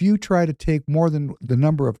 If you try to take more than the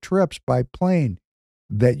number of trips by plane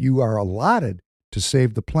that you are allotted to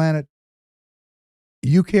save the planet,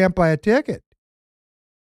 you can't buy a ticket.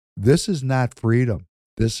 This is not freedom.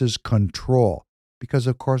 This is control. Because,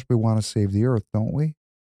 of course, we want to save the earth, don't we?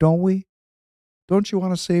 Don't we? Don't you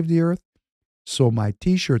want to save the earth? So my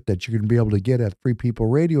T-shirt that you're going to be able to get at Free People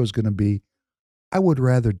Radio is going to be, I would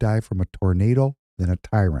rather die from a tornado than a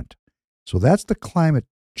tyrant. So that's the climate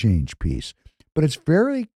change piece. But it's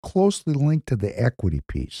very closely linked to the equity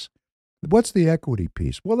piece. What's the equity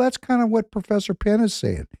piece? Well, that's kind of what Professor Penn is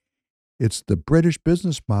saying. It's the British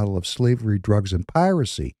business model of slavery, drugs, and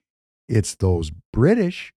piracy. It's those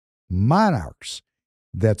British monarchs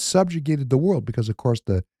that subjugated the world because, of course,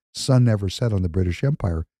 the sun never set on the British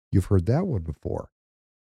Empire. You've heard that one before.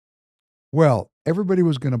 Well, everybody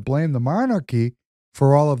was going to blame the monarchy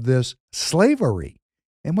for all of this slavery.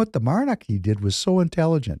 And what the monarchy did was so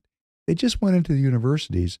intelligent. They just went into the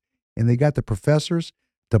universities and they got the professors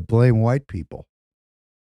to blame white people.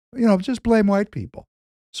 You know, just blame white people.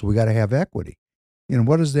 So we got to have equity. You know,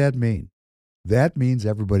 what does that mean? That means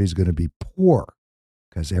everybody's going to be poor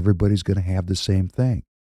because everybody's going to have the same thing.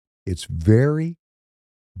 It's very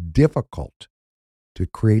difficult to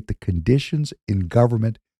create the conditions in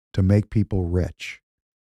government to make people rich.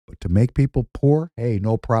 But to make people poor, hey,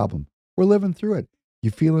 no problem. We're living through it.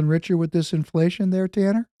 You feeling richer with this inflation there,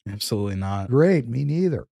 Tanner? Absolutely not. Great, me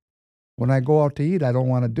neither. When I go out to eat, I don't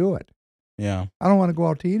want to do it. Yeah. I don't want to go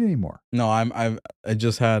out to eat anymore. No, I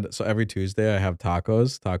just had, so every Tuesday I have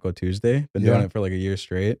tacos, Taco Tuesday. Been doing it for like a year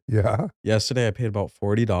straight. Yeah. Yesterday I paid about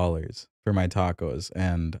 $40 for my tacos,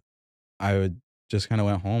 and I would just kind of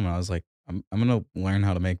went home and I was like, I'm gonna learn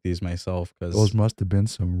how to make these myself because Those must have been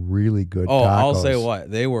some really good oh, tacos. I'll say what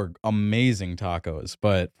they were amazing tacos,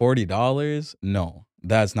 but $40, no,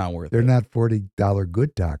 that's not worth They're it. not $40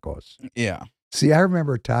 good tacos. Yeah. See, I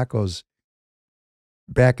remember tacos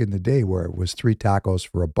back in the day where it was 3 tacos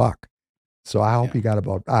for $1. So I hope you got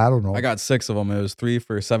about, I don't know. I got 6 of them. It was 3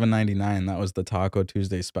 for $7.99. That was the Taco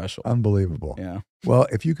Tuesday special. Unbelievable. Yeah. Well,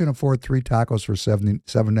 if you can afford 3 tacos for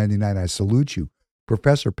 $7.99, I salute you.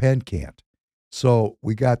 Professor Penn can't. So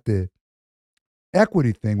we got the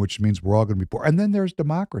equity thing, which means we're all going to be poor. And then there's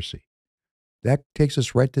democracy. That takes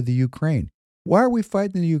us right to the Ukraine. Why are we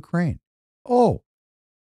fighting the Ukraine? Oh,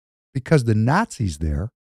 because the Nazis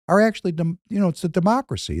there are actually, it's a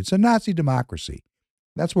democracy. It's a Nazi democracy.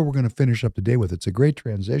 That's what we're going to finish up the day with. It's a great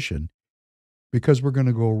transition because we're going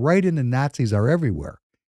to go right into Nazis are everywhere.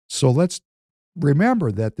 So let's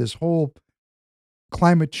remember that this whole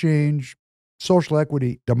climate change, social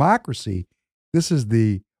equity, democracy, this is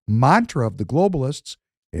the mantra of the globalists,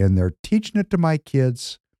 and they're teaching it to my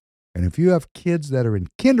kids. And if you have kids that are in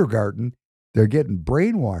kindergarten, they're getting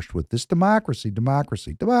brainwashed with this democracy,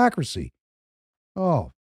 democracy, democracy.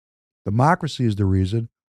 Oh, democracy is the reason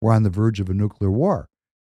we're on the verge of a nuclear war.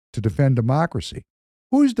 To defend democracy.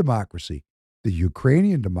 Whose democracy? The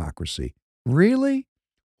Ukrainian democracy. Really?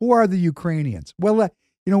 Who are the Ukrainians? Well,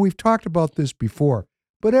 we've talked about this before,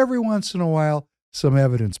 but every once in a while, some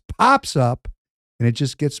evidence pops up, and it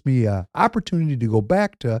just gets me an opportunity to go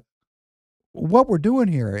back to what we're doing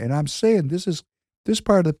here. And I'm saying this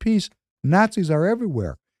part of the piece, Nazis are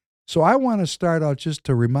everywhere. So I want to start out just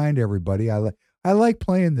to remind everybody, I like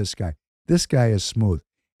playing this guy. This guy is smooth.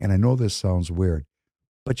 And I know this sounds weird.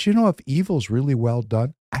 But if evil's really well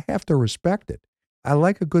done, I have to respect it. I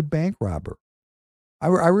like a good bank robber. I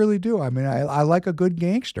really do. I mean, I like a good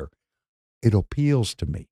gangster. It appeals to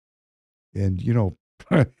me. And,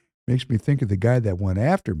 makes me think of the guy that went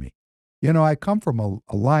after me. I come from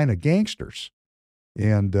a line of gangsters.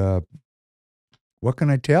 And what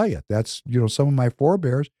can I tell you? That's, some of my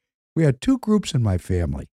forebears. We had 2 groups in my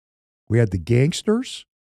family. We had the gangsters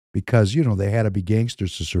because, they had to be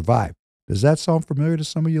gangsters to survive. Does that sound familiar to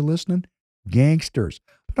some of you listening? Gangsters.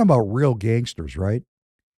 I'm talking about real gangsters, right?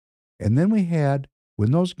 And then we had,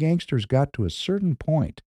 when those gangsters got to a certain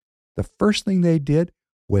point, the first thing they did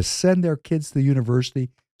was send their kids to the university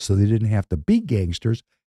so they didn't have to be gangsters,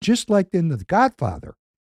 just like in The Godfather.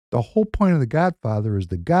 The whole point of The Godfather is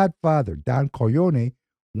the Godfather, Don Corleone,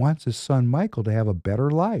 wants his son Michael to have a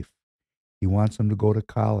better life. He wants him to go to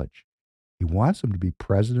college. He wants him to be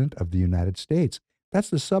president of the United States. That's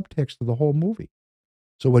the subtext of the whole movie.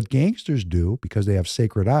 So what gangsters do, because they have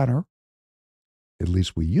sacred honor, at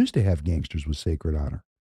least we used to have gangsters with sacred honor.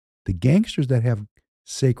 The gangsters that have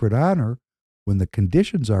sacred honor, when the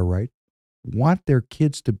conditions are right, want their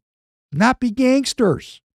kids to not be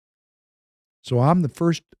gangsters. So I'm the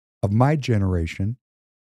first of my generation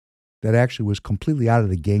that actually was completely out of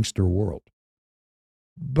the gangster world.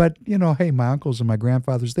 But, hey, my uncles and my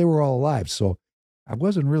grandfathers, they were all alive, so I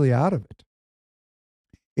wasn't really out of it.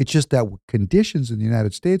 It's just that conditions in the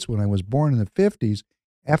United States when I was born in the 50s,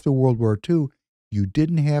 after World War II, you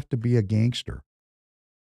didn't have to be a gangster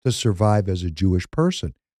to survive as a Jewish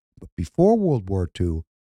person. But before World War II,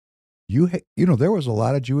 there was a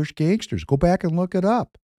lot of Jewish gangsters. Go back and look it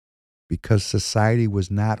up. Because society was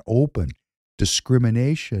not open.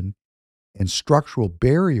 Discrimination and structural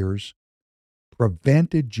barriers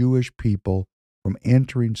prevented Jewish people from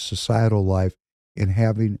entering societal life and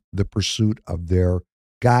having the pursuit of their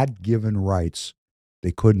God-given rights.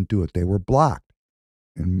 They couldn't do it. They were blocked.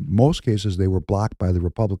 In most cases, they were blocked by the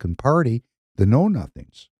Republican Party, the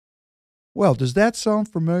know-nothings. Well, does that sound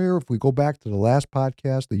familiar if we go back to the last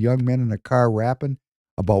podcast, the young men in the car rapping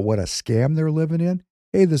about what a scam they're living in?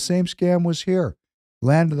 Hey, the same scam was here.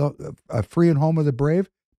 Land of the free and home of the brave,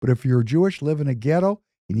 but if you're Jewish, live in a ghetto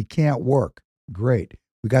and you can't work. Great.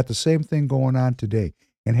 We got the same thing going on today.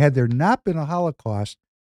 And had there not been a Holocaust,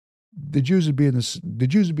 the Jews would be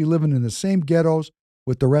living in the same ghettos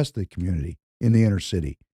with the rest of the community in the inner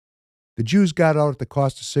city. The Jews got out at the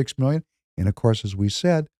cost of $6 million, and of course, as we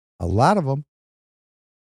said, a lot of them,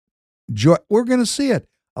 we're going to see it.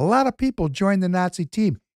 A lot of people joined the Nazi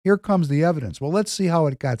team. Here comes the evidence. Well, let's see how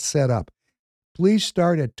it got set up. Please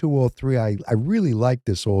start at 203. I really like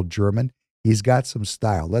this old German. He's got some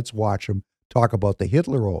style. Let's watch him talk about the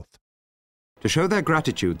Hitler Oath. To show their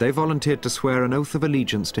gratitude, they volunteered to swear an oath of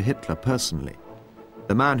allegiance to Hitler personally.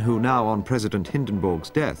 The man who, now on President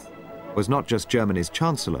Hindenburg's death, was not just Germany's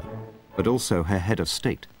chancellor, but also her head of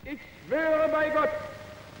state. Ich schwöre bei Gott,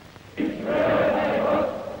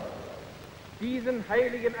 diesen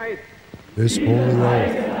heiligen Eid, this holy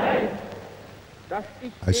oath,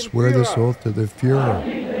 I swear this oath to the Führer,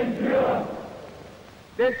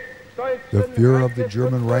 the Führer of the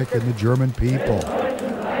German Reich and the German people.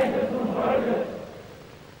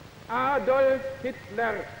 Adolf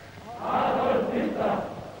Hitler.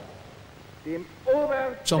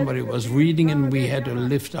 Somebody was reading and we had to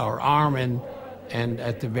lift our arm and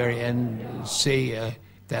at the very end say,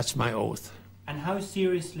 that's my oath. And how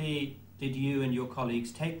seriously did you and your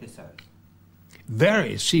colleagues take this oath?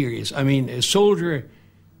 Very serious. I mean, a soldier,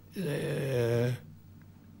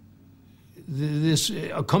 this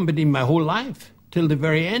accompanied my whole life till the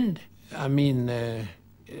very end. I mean,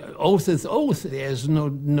 oath is oath. There's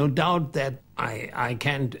no doubt that I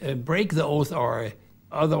can't break the oath, or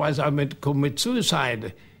otherwise I might commit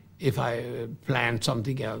suicide if I planned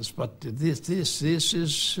something else. But this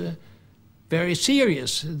is very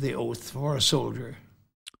serious, the oath for a soldier.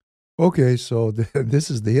 Okay, so this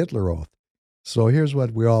is the Hitler oath. So here's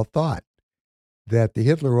what we all thought, that the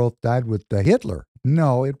Hitler oath died with the Hitler.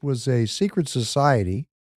 No, it was a secret society,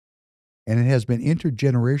 and it has been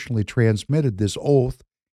intergenerationally transmitted, this oath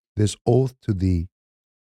to the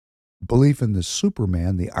belief in the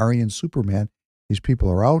Superman, the Aryan Superman. These people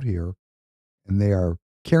are out here, and they are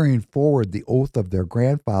carrying forward the oath of their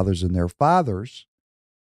grandfathers and their fathers,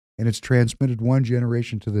 and it's transmitted one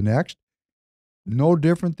generation to the next. No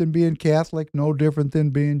different than being Catholic, no different than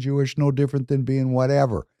being Jewish, no different than being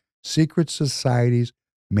whatever. Secret societies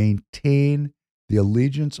maintain the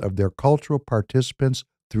allegiance of their cultural participants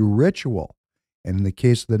through ritual. And in the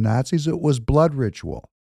case of the Nazis, it was blood ritual.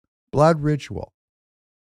 Blood ritual.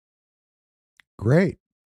 Great.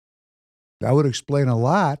 That would explain a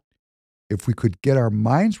lot if we could get our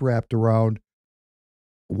minds wrapped around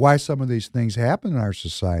why some of these things happen in our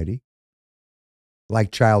society,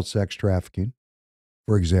 like child sex trafficking,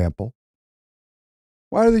 for example.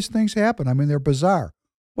 Why do these things happen? I mean, they're bizarre.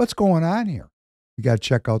 What's going on here? We got to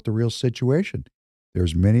check out the real situation.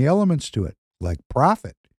 There's many elements to it, like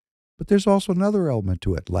profit, but there's also another element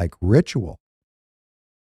to it, like ritual.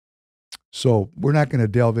 So we're not going to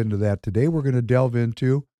delve into that today. We're going to delve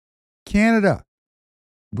into Canada.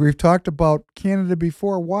 We've talked about Canada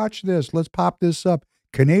before. Watch this. Let's pop this up.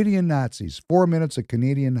 Canadian Nazis. 4 minutes of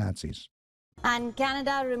Canadian Nazis. And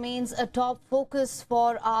Canada remains a top focus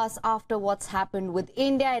for us after what's happened with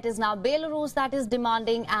India. It is now Belarus that is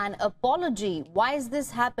demanding an apology. Why is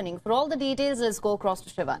this happening? For all the details, let's go across to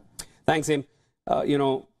Shivan. Thanks, Im.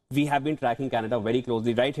 We have been tracking Canada very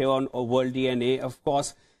closely right here on World DNA, of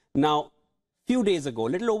course. Now, few days ago, a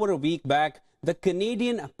little over a week back, the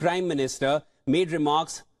Canadian Prime Minister made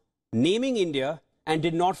remarks naming India and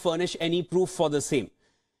did not furnish any proof for the same.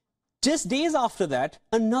 Just days after that,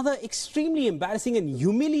 another extremely embarrassing and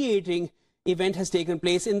humiliating event has taken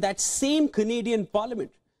place in that same Canadian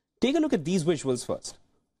Parliament. Take a look at these visuals first.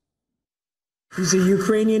 He's a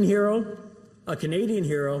Ukrainian hero, a Canadian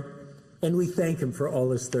hero, and we thank him for all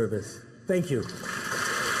his service. Thank you.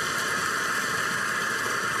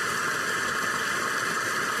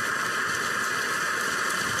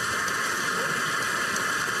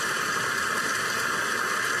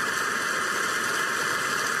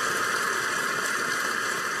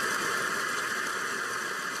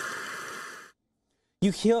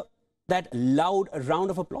 You hear that loud round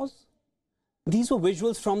of applause? These were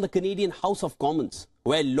visuals from the Canadian House of Commons,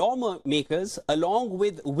 where lawmakers, along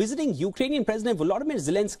with visiting Ukrainian President Volodymyr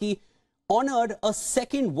Zelensky, honored a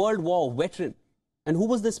Second World War veteran. And who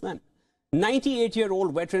was this man?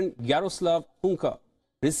 98-year-old veteran Yaroslav Hunka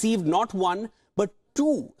received not one, but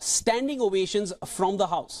 2 standing ovations from the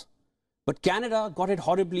House. But Canada got it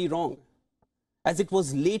horribly wrong, as it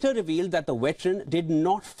was later revealed that the veteran did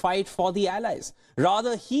not fight for the Allies.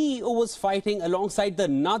 Rather, he was fighting alongside the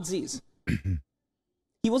Nazis.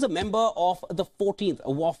 He was a member of the 14th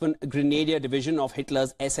Waffen Grenadier Division of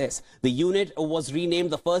Hitler's SS. The unit was renamed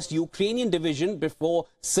the 1st Ukrainian Division before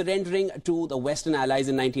surrendering to the Western Allies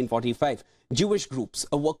in 1945. Jewish groups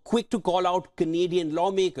were quick to call out Canadian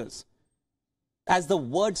lawmakers. As the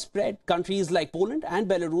word spread, countries like Poland and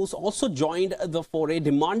Belarus also joined the foray,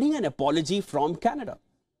 demanding an apology from Canada.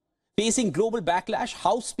 Facing global backlash,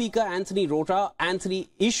 House Speaker Anthony Rota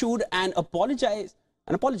issued an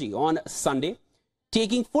apology on Sunday,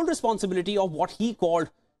 taking full responsibility of what he called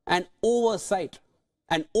an oversight.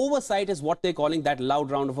 An oversight is what they're calling that loud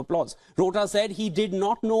round of applause. Rota said he did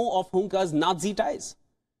not know of Hunka's Nazi ties.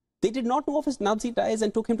 They did not know of his Nazi ties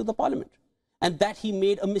and took him to the parliament, and that he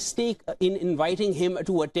made a mistake in inviting him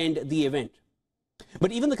to attend the event.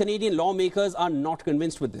 But even the Canadian lawmakers are not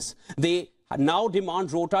convinced with this. They now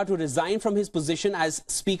demand Rota to resign from his position as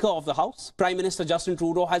Speaker of the House. Prime Minister Justin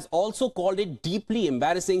Trudeau has also called it deeply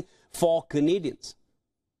embarrassing for Canadians.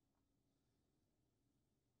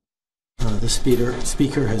 The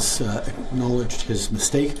speaker has acknowledged his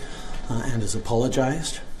mistake and has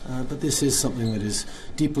apologized. But this is something that is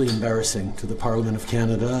deeply embarrassing to the Parliament of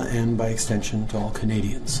Canada and, by extension, to all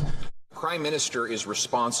Canadians. Prime Minister is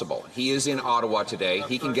responsible. He is in Ottawa today.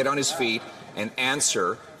 He can get on his feet and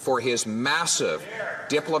answer for his massive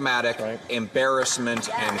diplomatic embarrassment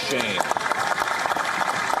and shame.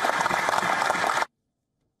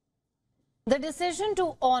 The decision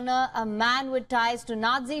to honor a man with ties to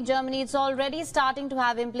Nazi Germany is already starting to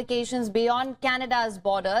have implications beyond Canada's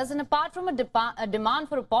borders. And apart from a demand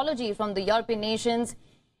for apology from the European nations,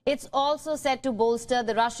 it's also set to bolster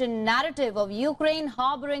the Russian narrative of Ukraine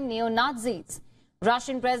harboring neo-Nazis.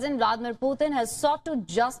 Russian President Vladimir Putin has sought to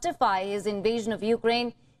justify his invasion of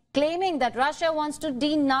Ukraine, claiming that Russia wants to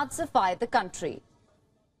denazify the country.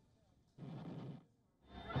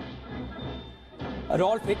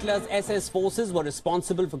 Adolf Hitler's SS forces were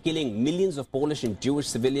responsible for killing millions of Polish and Jewish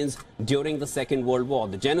civilians during the Second World War.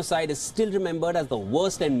 The genocide is still remembered as the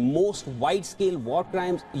worst and most wide-scale war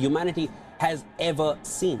crimes humanity has ever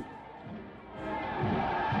seen.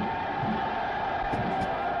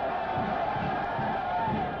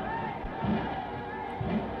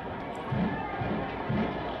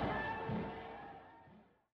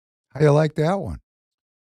 How do you like that one?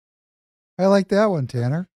 I like that one,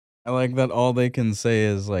 Tanner. I like that all they can say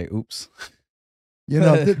is like, oops. You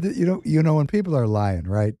know, when people are lying,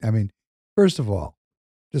 right? I mean, first of all,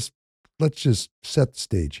 let's just set the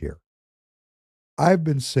stage here. I've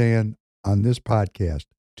been saying on this podcast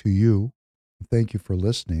to you, thank you for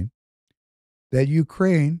listening, that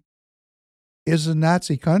Ukraine is a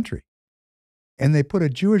Nazi country. And they put a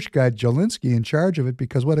Jewish guy, Zelensky, in charge of it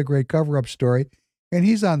because what a great cover-up story. And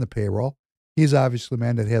he's on the payroll. He's obviously a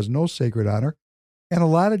man that has no sacred honor. And a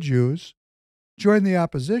lot of Jews joined the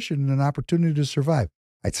opposition in an opportunity to survive.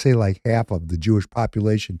 I'd say like half of the Jewish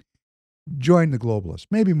population joined the globalists,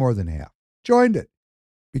 maybe more than half. Joined it.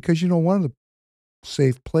 Because, one of the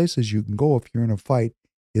safe places you can go if you're in a fight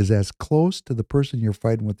is as close to the person you're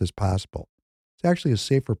fighting with as possible. It's actually a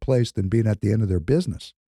safer place than being at the end of their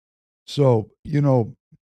business. So, a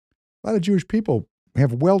lot of Jewish people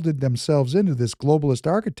have welded themselves into this globalist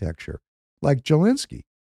architecture, like Zelensky.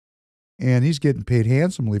 And he's getting paid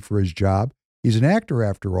handsomely for his job. He's an actor,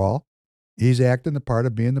 after all. He's acting the part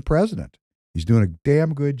of being the president. He's doing a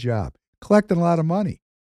damn good job, collecting a lot of money.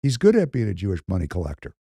 He's good at being a Jewish money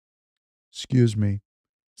collector. Excuse me.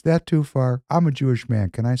 Is that too far? I'm a Jewish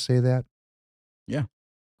man. Can I say that? Yeah.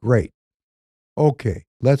 Great. Okay,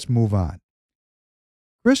 let's move on.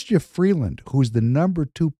 Chrystia Freeland, who's the number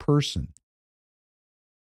 2 person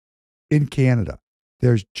in Canada.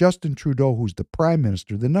 There's Justin Trudeau, who's the prime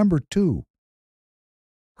minister, the number 2.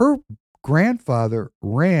 Her grandfather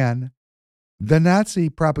ran the Nazi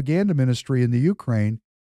propaganda ministry in the Ukraine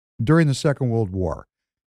during the Second World War.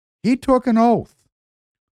 He took an oath.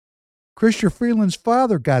 Chrystia Freeland's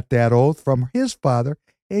father got that oath from his father,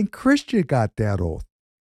 and Chrystia got that oath.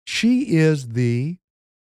 She is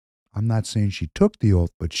I'm not saying she took the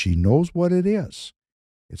oath, but she knows what it is.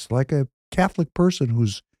 It's like a Catholic person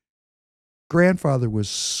whose grandfather was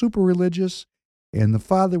super religious and the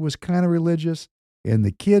father was kind of religious and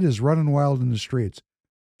the kid is running wild in the streets.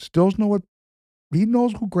 He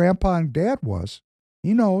knows who grandpa and dad was.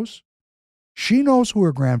 He knows. She knows who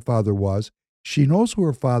her grandfather was. She knows who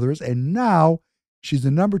her father is. And now she's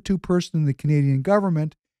the number 2 person in the Canadian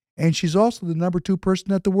government. And she's also the number 2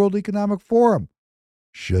 person at the World Economic Forum.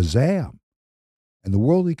 Shazam. And the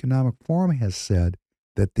World Economic Forum has said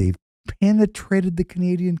that they've penetrated the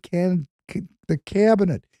Canadian the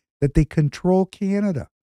cabinet, that they control Canada.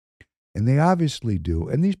 And they obviously do.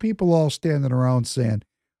 And these people all standing around saying,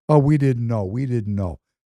 oh, we didn't know.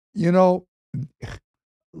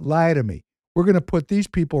 Lie to me. We're going to put these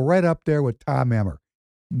people right up there with Tom Emmer.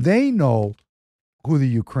 They know who the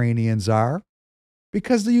Ukrainians are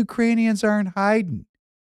because the Ukrainians aren't hiding.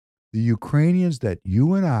 The Ukrainians that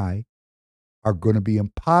you and I are going to be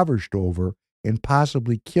impoverished over and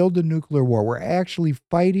possibly killed in nuclear war. We're actually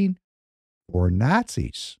fighting for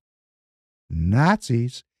Nazis.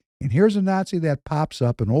 Nazis. And here's a Nazi that pops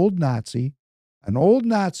up, an old Nazi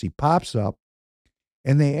pops up,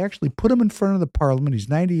 and they actually put him in front of the parliament. He's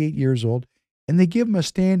 98 years old, and they give him a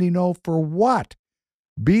standing O for what?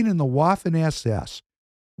 Being in the Waffen-SS,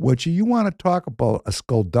 which you want to talk about a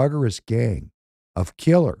skullduggerous gang of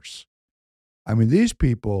killers. I mean, these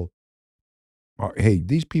people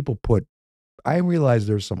I realize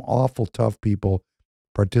there's some awful tough people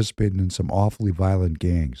participating in some awfully violent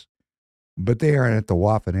gangs, but they aren't at the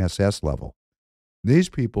Waffen-SS level. These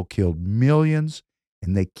people killed millions,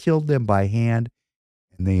 and they killed them by hand,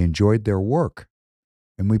 and they enjoyed their work.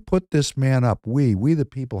 and we put this man up, we the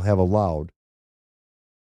people have allowed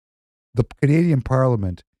the Canadian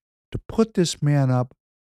Parliament to put this man up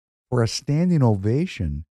for a standing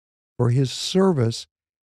ovation for his service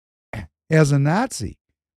as a Nazi.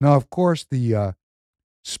 Now, of course, the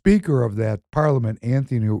Speaker of that Parliament,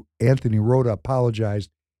 Anthony Rota,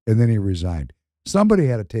 apologized, and then he resigned. Somebody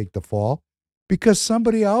had to take the fall because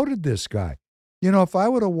somebody outed this guy. You know, if I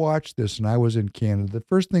would have watched this and I was in Canada, the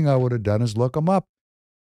first thing I would have done is look him up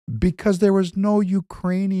because there was no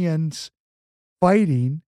Ukrainians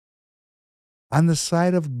fighting on the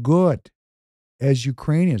side of good as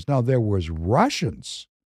Ukrainians. Now, there was Russian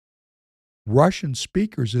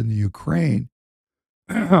speakers in the Ukraine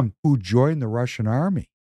who joined the Russian army.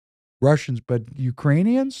 Russians, but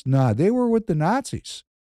Ukrainians? Nah, they were with the Nazis.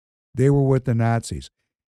 They were with the Nazis.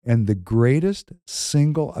 And the greatest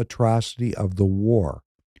single atrocity of the war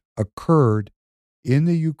occurred in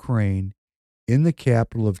the Ukraine, in the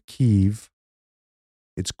capital of Kyiv.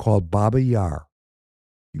 It's called Baba Yar.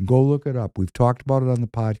 You can go look it up. We've talked about it on the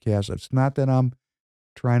podcast. It's not that I'm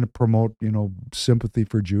trying to promote, sympathy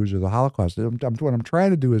for Jews or the Holocaust. What I'm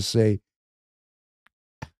trying to do is say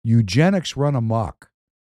eugenics run amok.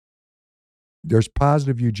 There's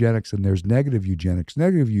positive eugenics and there's negative eugenics.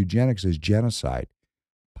 Negative eugenics is genocide.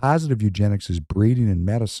 Positive eugenics is breeding and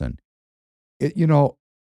medicine.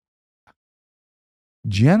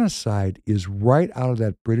 Genocide is right out of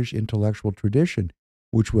that British intellectual tradition,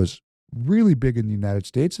 which was really big in the United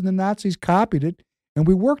States, and the Nazis copied it, and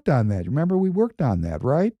we worked on that. Remember, we worked on that,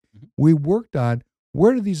 right? Mm-hmm. We worked on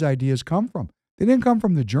where did these ideas come from? They didn't come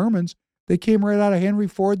from the Germans. They came right out of Henry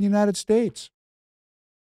Ford in the United States.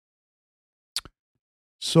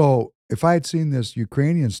 So if I had seen this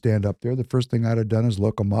Ukrainian stand up there, the first thing I'd have done is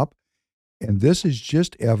look them up. And this is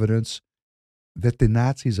just evidence that the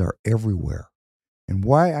Nazis are everywhere. And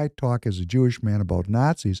why I talk as a Jewish man about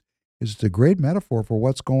Nazis is it's a great metaphor for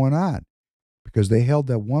what's going on. Because they held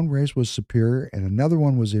that one race was superior and another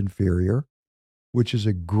one was inferior, which is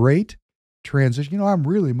a great transition.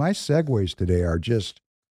 My segues today are just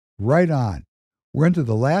right on. We're into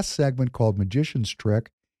the last segment called Magician's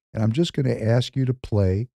Trick, and I'm just going to ask you to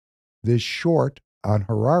play this short on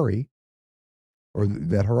Harari, or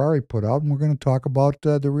that Harari put out, and we're going to talk about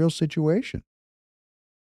the real situation.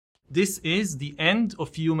 This is the end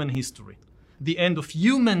of human history, the end of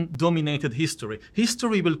human-dominated history.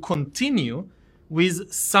 History will continue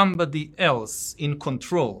with somebody else in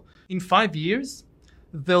control. In 5 years,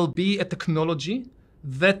 there'll be a technology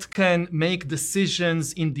that can make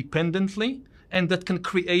decisions independently and that can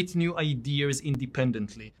create new ideas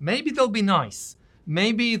independently. Maybe they'll be nice.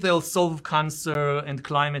 Maybe they'll solve cancer and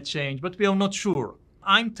climate change, but we are not sure.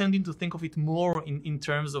 I'm tending to think of it more in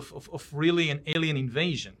terms of really an alien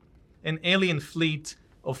invasion, an alien fleet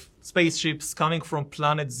of spaceships coming from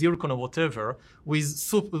planet Zircon or whatever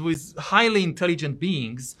with highly intelligent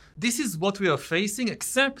beings. This is what we are facing,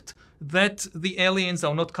 except that the aliens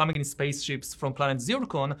are not coming in spaceships from planet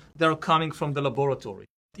Zircon, they're coming from the laboratory.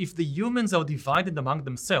 If the humans are divided among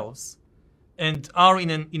themselves and are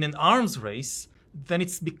in an arms race, then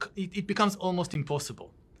it becomes almost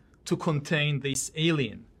impossible to contain this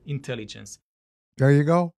alien intelligence. There you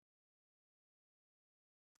go.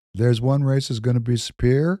 There's one race is going to be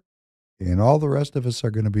superior, and all the rest of us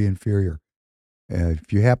are going to be inferior.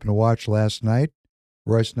 If you happen to watch last night,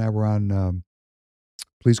 Royce and I were on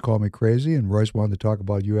Please Call Me Crazy, and Royce wanted to talk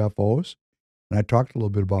about UFOs, and I talked a little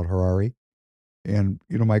bit about Harari. And,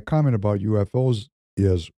 my comment about UFOs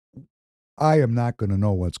is I am not going to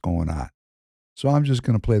know what's going on. So I'm just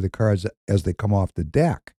going to play the cards as they come off the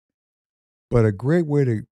deck. But a great way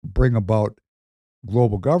to bring about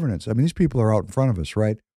global governance, these people are out in front of us,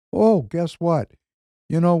 right? Oh, guess what?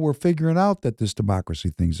 We're figuring out that this democracy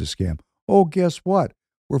thing's a scam. Oh, guess what?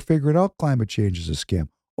 We're figuring out climate change is a scam.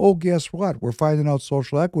 Oh, guess what? We're finding out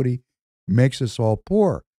social equity makes us all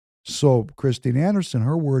poor. So Christine Anderson,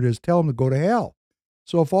 her word is tell them to go to hell.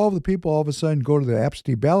 So if all of the people all of a sudden go to the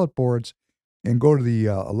absentee ballot boards and go to the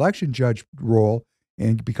election judge role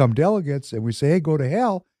and become delegates and we say, hey, go to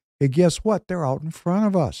hell, hey, guess what? They're out in front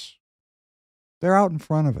of us. They're out in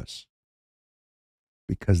front of us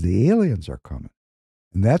because the aliens are coming.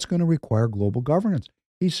 And that's going to require global governance.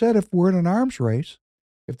 He said if we're in an arms race,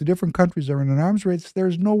 if the different countries are in an arms race,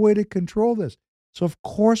 there's no way to control this. So, of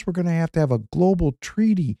course, we're going to have a global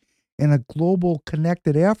treaty and a global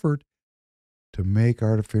connected effort to make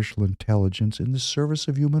artificial intelligence in the service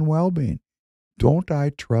of human well-being. Don't I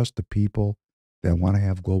trust the people that want to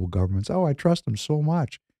have global governments? Oh, I trust them so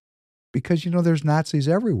much because, there's Nazis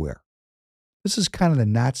everywhere. This is kind of the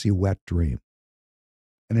Nazi wet dream.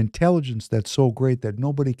 An intelligence that's so great that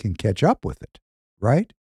nobody can catch up with it.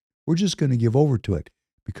 right? We're just going to give over to it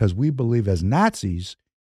because we believe as Nazis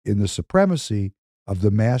in the supremacy of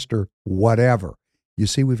the master whatever. You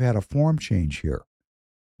see, we've had a form change here.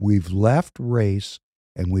 We've left race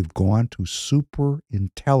and we've gone to super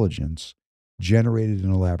intelligence generated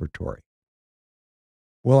in a laboratory.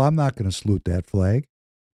 Well, I'm not going to salute that flag.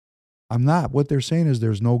 I'm not. What they're saying is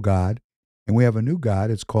there's no God, and we have a new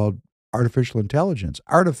God. It's called artificial intelligence.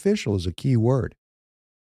 Artificial is a key word.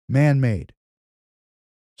 Man-made.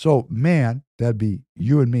 So man, that'd be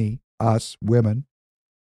you and me, us, women.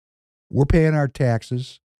 We're paying our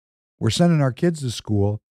taxes. We're sending our kids to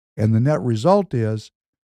school, and the net result is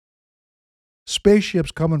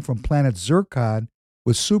spaceships coming from planet Zircon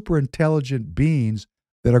with super intelligent beings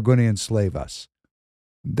that are going to enslave us.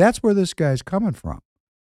 That's where this guy's coming from.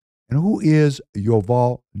 And who is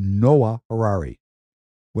Yuval Noah Harari?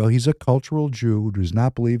 Well, he's a cultural Jew who does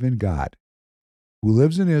not believe in God, who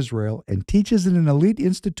lives in Israel and teaches in an elite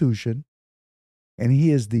institution, and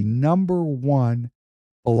he is the #1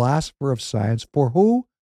 philosopher of science for who?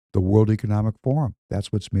 The World Economic Forum.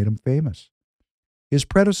 That's what's made him famous. His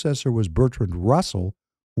predecessor was Bertrand Russell,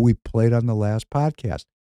 who we played on the last podcast.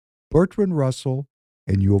 Bertrand Russell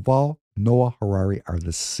and Yuval Noah Harari are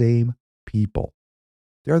the same people.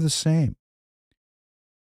 They're the same.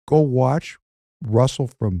 Go watch Russell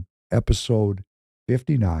from episode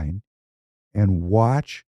 59 and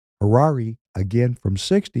watch Harari again from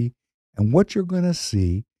 60, and what you're going to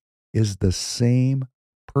see is the same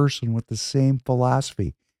person with the same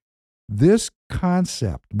philosophy. This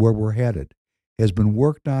concept, where we're headed, has been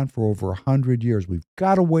worked on for over 100 years. We've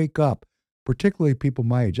got to wake up, particularly people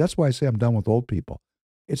my age. That's why I say I'm done with old people.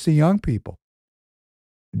 It's the young people.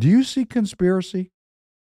 Do you see conspiracy?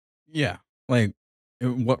 Yeah. Like,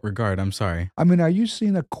 in what regard? I'm sorry. I mean, are you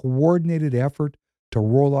seeing a coordinated effort to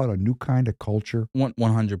roll out a new kind of culture?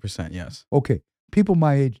 100%, yes. Okay. People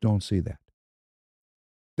my age don't see that.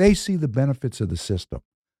 They see the benefits of the system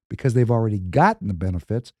because they've already gotten the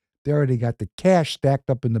benefits. They already got the cash stacked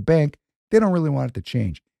up in the bank. They don't really want it to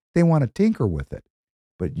change. They want to tinker with it.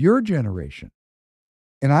 But your generation,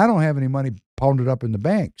 and I don't have any money pounded up in the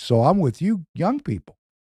bank, so I'm with you young people.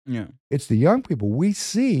 Yeah. It's the young people. We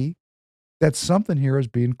see that something here is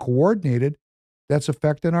being coordinated that's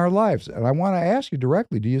affecting our lives. And I want to ask you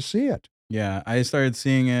directly, do you see it? Yeah, I started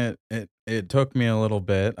seeing it. It took me a little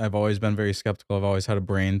bit. I've always been very skeptical. I've always had a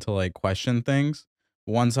brain to like question things.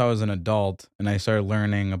 Once I was an adult and I started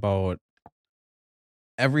learning about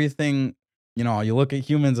everything, you look at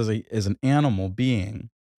humans as an animal being.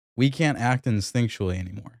 We can't act instinctually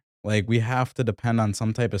anymore. Like we have to depend on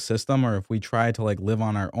some type of system, or if we try to like live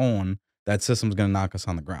on our own, that system's going to knock us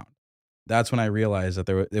on the ground. That's when I realized that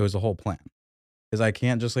there was a whole plan. Because I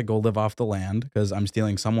can't just like go live off the land because I'm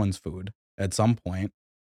stealing someone's food at some point.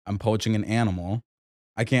 I'm poaching an animal.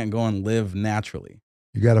 I can't go and live naturally.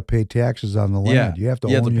 You got to pay taxes on the land. You have to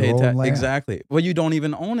own your own land. Exactly. Well, you don't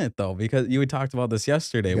even own it though, because you talked about this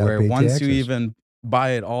yesterday, You where once taxes. you even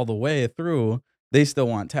buy it all the way through, they still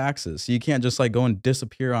want taxes. So you can't just like go and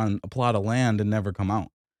disappear on a plot of land and never come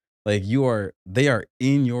out. Like they are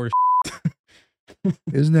in your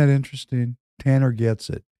Isn't that interesting? Tanner gets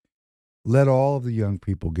it. Let all of the young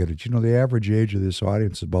people get it. The average age of this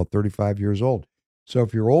audience is about 35 years old. So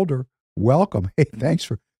if you're older, welcome. Hey, thanks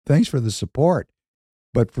for the support.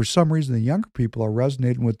 But for some reason, the younger people are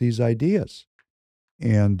resonating with these ideas.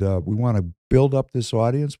 And we want to build up this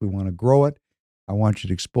audience. We want to grow it. I want you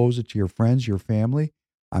to expose it to your friends, your family.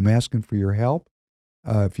 I'm asking for your help.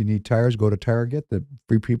 If you need tires, go to Target. The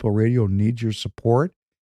Free People Radio needs your support.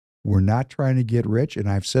 We're not trying to get rich. And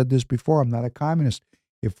I've said this before, I'm not a communist.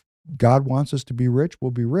 If God wants us to be rich,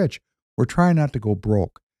 we'll be rich. We're trying not to go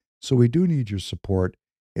broke. So we do need your support.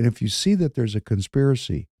 And if you see that there's a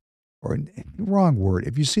conspiracy, or wrong word,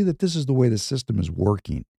 if you see that this is the way the system is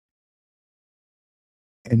working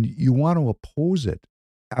and you want to oppose it,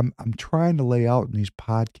 I'm trying to lay out in these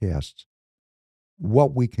podcasts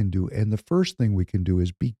what we can do. And the first thing we can do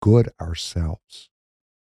is be good ourselves.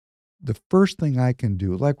 The first thing I can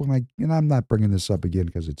do, like and I'm not bringing this up again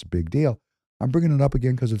because it's a big deal. I'm bringing it up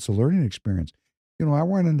again because it's a learning experience. I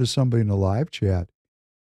run into somebody in a live chat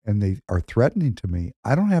and they are threatening to me.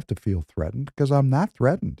 I don't have to feel threatened because I'm not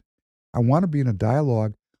threatened. I want to be in a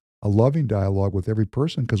dialogue, a loving dialogue with every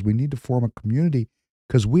person because we need to form a community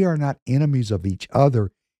because we are not enemies of each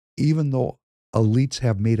other, even though elites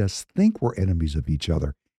have made us think we're enemies of each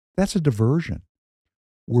other. That's a diversion.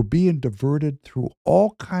 We're being diverted through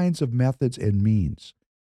all kinds of methods and means,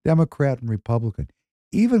 Democrat and Republican.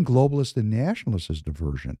 Even globalist and nationalist is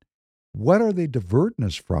diversion. What are they diverting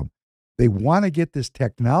us from? They want to get this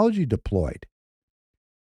technology deployed.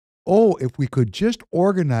 oh, if we could just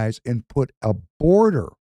organize and put a border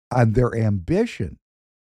on their ambition,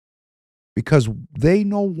 because they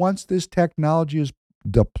know once this technology is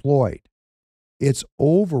deployed, it's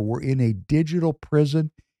over. We're in a digital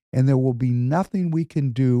prison, and there will be nothing we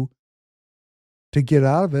can do to get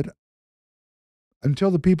out of it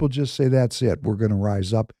until the people just say, that's it. We're going to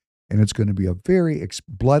rise up, and it's going to be a very,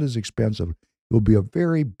 blood is expensive. It will be a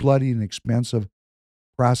very bloody and expensive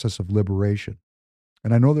process of liberation.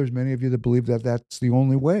 And I know there's many of you that believe that that's the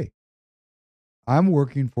only way. I'm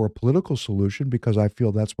working for a political solution because I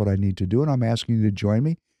feel that's what I need to do, and I'm asking you to join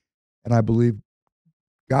me. And I believe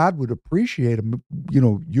God would appreciate,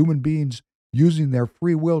 human beings using their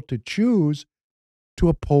free will to choose to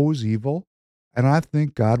oppose evil. And I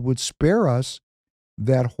think God would spare us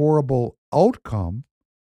that horrible outcome,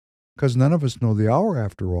 because none of us know the hour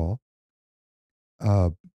after all,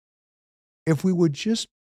 if we would just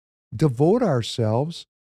devote ourselves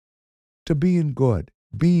to being good.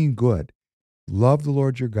 Love the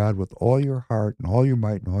Lord your God with all your heart and all your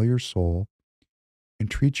might and all your soul, and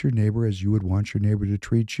treat your neighbor as you would want your neighbor to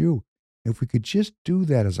treat you. If we could just do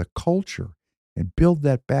that as a culture and build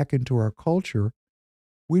that back into our culture,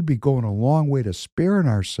 we'd be going a long way to sparing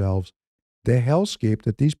ourselves the hellscape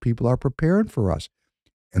that these people are preparing for us.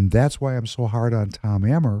 And that's why I'm so hard on Tom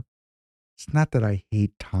Emmer. It's not that I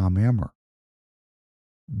hate Tom Emmer.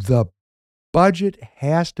 The budget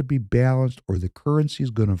has to be balanced or the currency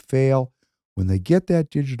is going to fail. When they get that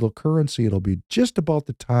digital currency, it'll be just about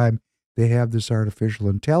the time they have this artificial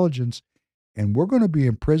intelligence, and we're going to be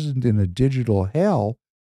imprisoned in a digital hell.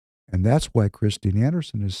 And that's why Christine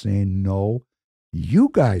Anderson is saying, no, you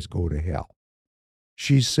guys go to hell.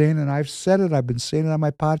 She's saying, and I've said it, I've been saying it on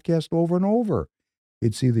my podcast over and over,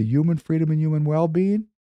 it's either human freedom and human well-being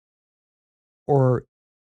or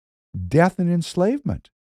death and enslavement.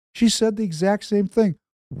 She said the exact same thing.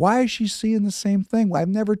 Why is she seeing the same thing? Well, I've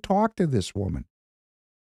never talked to this woman.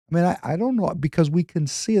 I mean, I don't know, because we can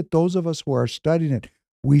see it, those of us who are studying it,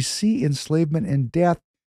 we see enslavement and death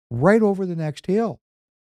right over the next hill.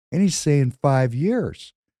 And he's saying 5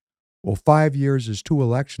 years. Well, 5 years is 2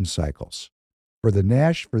 election cycles for the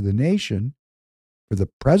nation, for the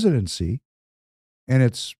presidency, and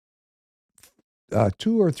it's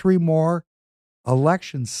 2 or 3 more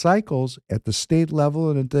election cycles at the state level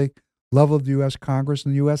and at the level of the U.S. Congress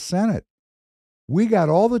and the U.S. Senate. We got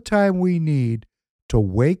all the time we need to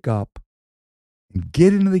wake up and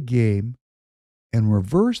get into the game and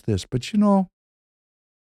reverse this. But, I'm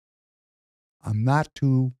not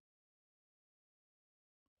too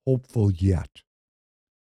hopeful yet.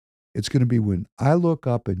 It's going to be when I look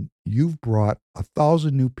up and you've brought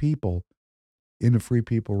 1,000 new people into Free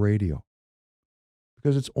People Radio.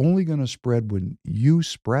 Because it's only going to spread when you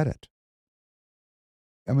spread it.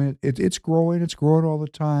 I mean, it's growing all the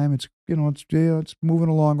time. It's moving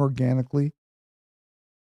along organically.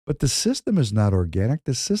 But the system is not organic.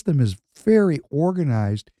 The system is very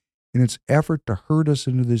organized in its effort to herd us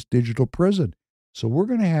into this digital prison. So we're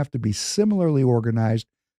going to have to be similarly organized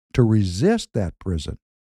to resist that prison.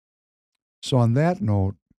 So on that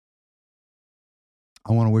note,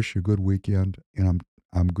 I want to wish you a good weekend, and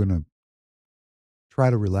I'm going to try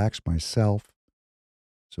to relax myself.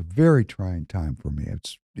 It's a very trying time for me.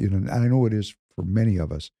 It's, and I know it is for many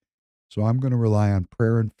of us. So I'm going to rely on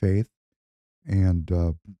prayer and faith, and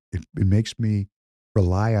it makes me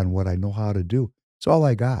rely on what I know how to do. It's all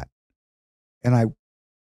I got. And I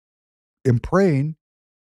am praying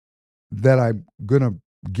that I'm going to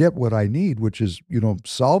get what I need, which is,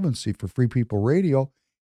 solvency for Free People Radio,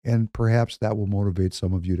 and perhaps that will motivate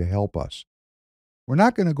some of you to help us. We're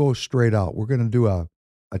not going to go straight out. We're going to do a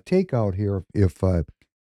takeout here if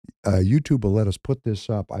YouTube will let us put this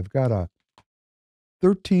up. I've got a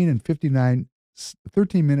 13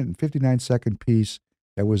 minute and 59 second piece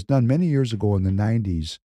that was done many years ago in the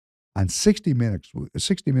 90s on 60 Minutes.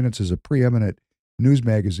 60 Minutes is a preeminent news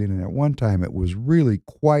magazine, and at one time it was really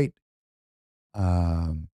quite,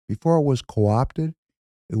 before it was co-opted,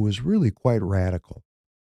 it was really quite radical.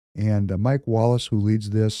 And Mike Wallace, who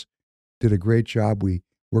leads this, did a great job.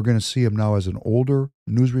 We're going to see him now as an older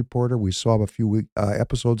news reporter. We saw him a few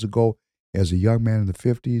episodes ago as a young man in the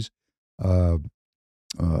 50s,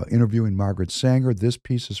 interviewing Margaret Sanger. This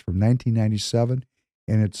piece is from 1997,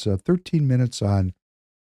 and it's 13 minutes on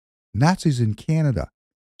Nazis in Canada.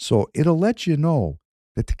 So it'll let you know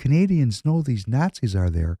that the Canadians know these Nazis are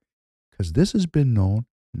there, because this has been known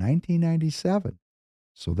 1997.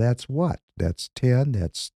 So that's what? That's 10,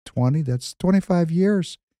 that's 20, that's 25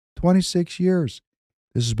 years, 26 years.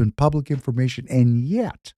 This has been public information, and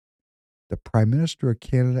yet the Prime Minister of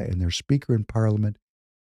Canada and their Speaker in Parliament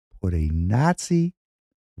put a Nazi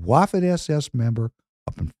Waffen-SS member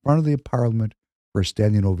up in front of the parliament for a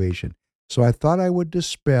standing ovation. So I thought I would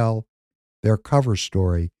dispel their cover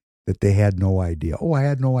story that they had no idea. Oh, I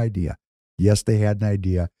had no idea. Yes, they had an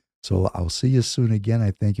idea. So I'll see you soon again.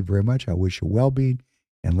 I thank you very much. I wish you well-being,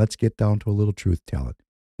 and let's get down to a little truth-telling.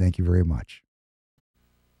 Thank you very much.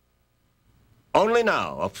 Only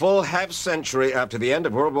now, a full half-century after the end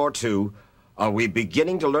of World War II, are we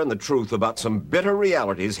beginning to learn the truth about some bitter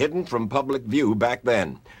realities hidden from public view back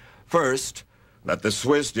then. First, that the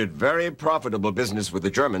Swiss did very profitable business with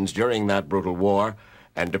the Germans during that brutal war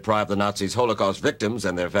and deprived the Nazis' Holocaust victims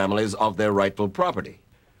and their families of their rightful property.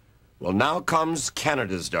 Well, now comes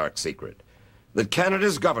Canada's dark secret. That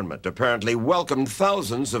Canada's government apparently welcomed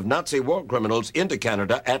thousands of Nazi war criminals into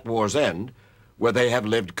Canada at war's end, where they have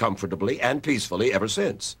lived comfortably and peacefully ever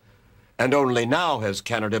since. And only now has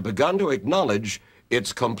Canada begun to acknowledge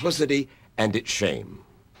its complicity and its shame.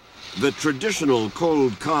 The traditional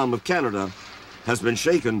cold calm of Canada has been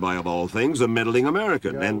shaken by, of all things, a meddling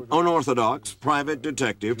American, an unorthodox private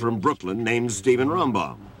detective from Brooklyn named Stephen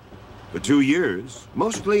Rombaum. For 2 years,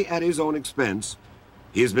 mostly at his own expense,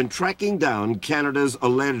 he has been tracking down Canada's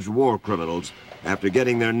alleged war criminals after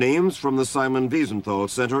getting their names from the Simon Wiesenthal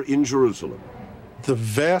Center in Jerusalem. The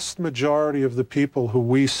vast majority of the people who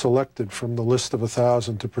we selected from the list of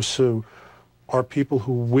 1,000 to pursue are people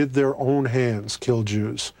who, with their own hands, killed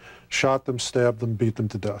Jews, shot them, stabbed them, beat them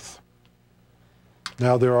to death.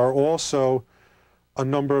 Now, there are also a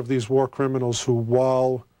number of these war criminals who,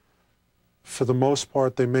 while for the most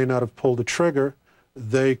part they may not have pulled a trigger,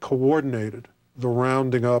 they coordinated the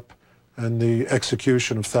rounding up and the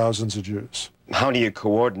execution of thousands of Jews. How do you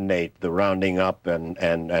coordinate the rounding up and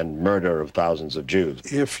murder of thousands of Jews?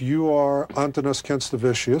 If you are Antanas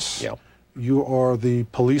Kenstavicius, you are the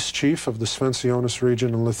police chief of the Svencionis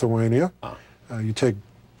region in Lithuania. You take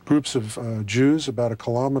groups of Jews about 1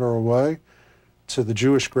 kilometer away to the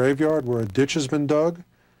Jewish graveyard where a ditch has been dug.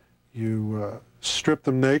 You strip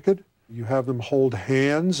them naked. You have them hold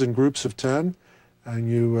hands in groups of 10, and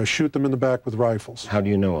you shoot them in the back with rifles. How do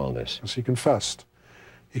you know all this? Because he confessed.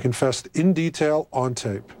 He confessed in detail on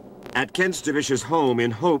tape. At Kenstavicius' home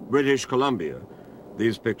in Hope, British Columbia,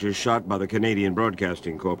 these pictures shot by the Canadian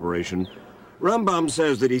Broadcasting Corporation, Rombaum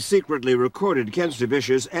says that he secretly recorded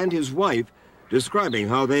Kenstavicius and his wife describing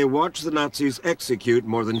how they watched the Nazis execute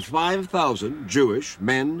more than 5,000 Jewish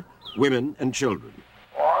men, women, and children.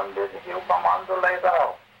 On did he command to lay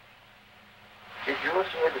down? The Jews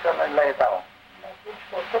would come and lay down.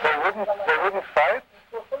 They wouldn't fight?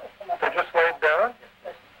 They just laid down?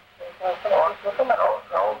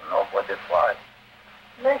 No, nobody fight.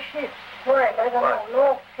 No shit. Right, I don't know.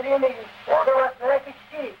 No screaming. There was like a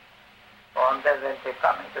sheep. On then when they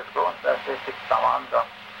come into front, that they take command of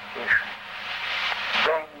fish.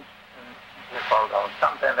 Then they fall down.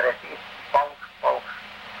 Sometimes repeat, false,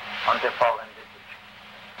 and they fall in the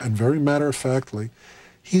ditch. And very matter-of-factly,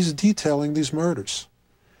 he's detailing these murders.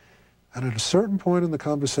 And at a certain point in the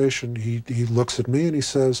conversation, he looks at me and he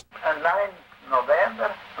says, And 9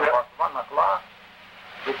 November, about 1 o'clock,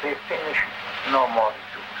 if they finish, no more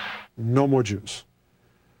Jews. no more Jews.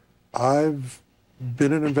 I've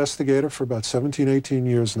been an investigator for about 17, 18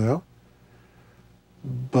 years now,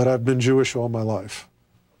 but I've been Jewish all my life.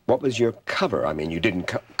 What was your cover? I mean, you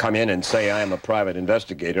didn't come in and say, I am a private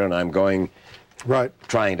investigator and I'm going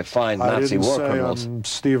trying to find Nazi war criminals. I'm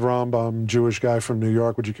Steve Rombaum, Jewish guy from New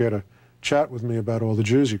York. Would you care to chat with me about all the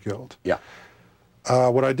Jews you killed? Yeah.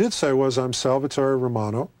 What I did say was I'm Salvatore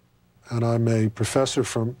Romano, and I'm a professor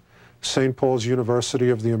from St. Paul's University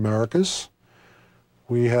of the Americas.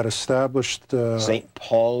 We had established St.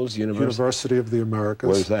 Paul's University of the Americas.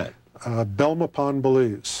 Where's that?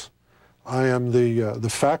 Belmont-Belize. I am the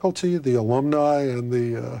faculty, the alumni, and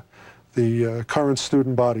the current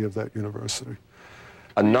student body of that university.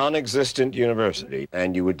 A non-existent university,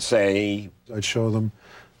 and you would say? I'd show them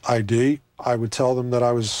ID. I would tell them that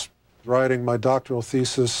I was writing my doctoral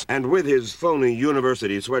thesis. And with his phony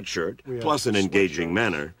university sweatshirt, plus an engaging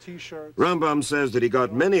manner, Rombaum says that he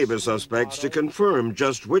got many of his suspects to confirm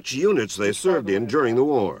just which units they served in during the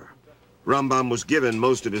war. Rombaum was given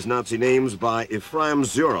most of his Nazi names by Ephraim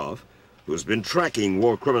Zurov, who's been tracking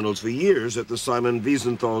war criminals for years at the Simon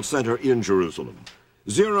Wiesenthal Center in Jerusalem.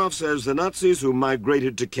 Zurov says the Nazis who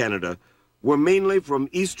migrated to Canada were mainly from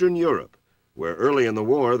Eastern Europe, where early in the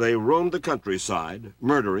war they roamed the countryside,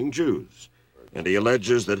 murdering Jews. And he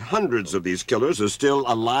alleges that hundreds of these killers are still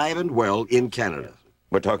alive and well in Canada.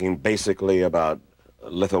 We're talking basically about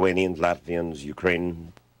Lithuanians, Latvians,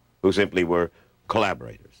 Ukrainians, who simply were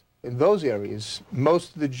collaborators. In those areas,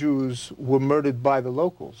 most of the Jews were murdered by the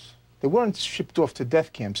locals. They weren't shipped off to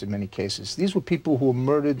death camps in many cases. These were people who were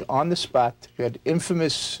murdered on the spot. We had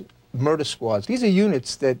infamous murder squads. These are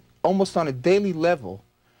units that almost on a daily level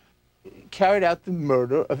carried out the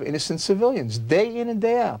murder of innocent civilians, day in and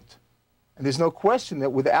day out. And there's no question that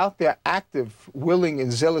without their active, willing,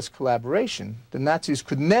 and zealous collaboration, the Nazis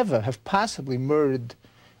could never have possibly murdered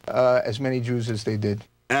as many Jews as they did.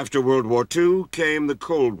 After World War II came the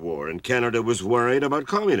Cold War, and Canada was worried about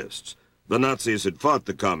communists. The Nazis had fought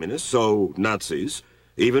the communists, so Nazis,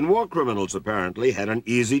 even war criminals apparently, had an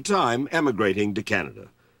easy time emigrating to Canada.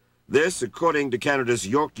 This, according to Canada's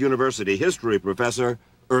York University history professor,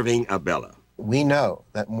 Irving Abella. We know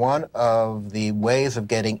that one of the ways of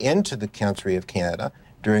getting into the country of Canada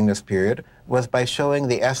during this period was by showing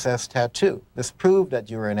the SS tattoo. This proved that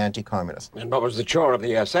you were an anti-communist. And what was the chore of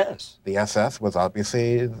the SS? The SS was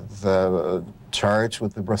obviously charged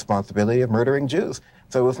with the responsibility of murdering Jews.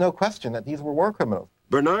 So there was no question that these were war criminals.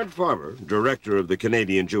 Bernard Farber, director of the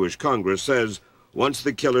Canadian Jewish Congress, says once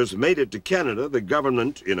the killers made it to Canada, the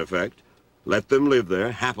government, in effect, let them live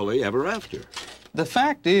there happily ever after. The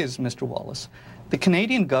fact is, Mr. Wallace, the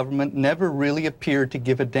Canadian government never really appeared to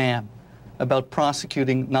give a damn about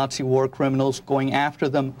prosecuting Nazi war criminals, going after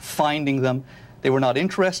them, finding them. They were not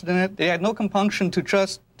interested in it. They had no compunction to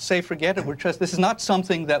just say, forget it. This is not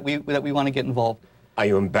something that we want to get involved. Are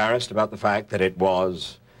you embarrassed about the fact that it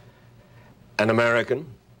was an American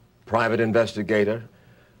private investigator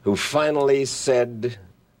who finally said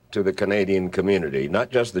to the Canadian community, not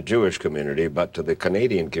just the Jewish community, but to the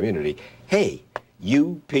Canadian community, hey,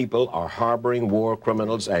 you people are harboring war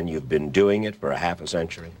criminals and you've been doing it for a half a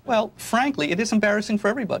century? Well, frankly, it is embarrassing for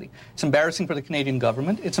everybody. It's embarrassing for the Canadian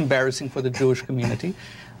government. It's embarrassing for the Jewish community.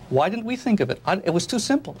 Why didn't we think of it? It was too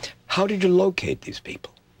simple. How did you locate these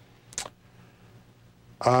people?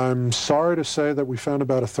 I'm sorry to say that we found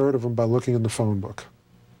about a third of them by looking in the phone book.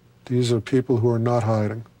 These are people who are not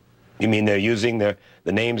hiding. You mean they're using the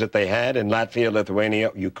names that they had in Latvia,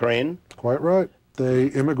 Lithuania, Ukraine? Quite right. They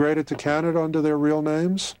immigrated to Canada under their real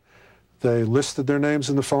names. They listed their names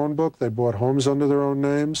in the phone book. They bought homes under their own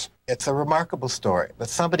names. It's a remarkable story that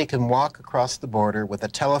somebody can walk across the border with a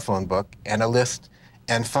telephone book and a list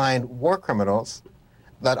and find war criminals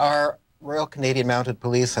that our Royal Canadian Mounted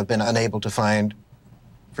Police have been unable to find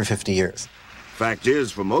for 50 years. Fact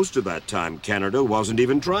is, for most of that time, Canada wasn't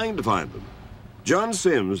even trying to find them. John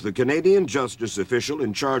Sims, the Canadian justice official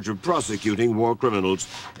in charge of prosecuting war criminals,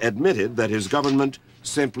 admitted that his government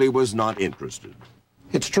simply was not interested.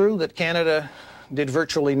 It's true that Canada did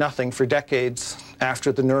virtually nothing for decades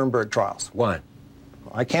after the Nuremberg trials. Why?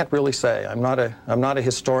 I can't really say. I'm not a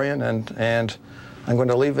historian, and I'm going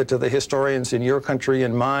to leave it to the historians in your country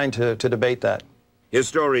and mine to debate that.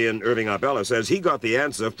 Historian Irving Abella says he got the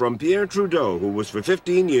answer from Pierre Trudeau, who was for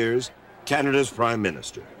 15 years Canada's prime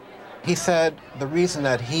minister. He said the reason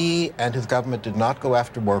that he and his government did not go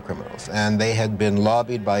after war criminals, and they had been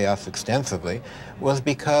lobbied by us extensively, was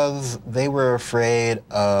because they were afraid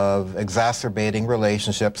of exacerbating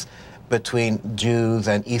relationships between Jews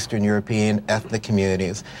and Eastern European ethnic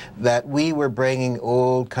communities, that we were bringing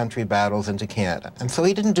old country battles into Canada. And so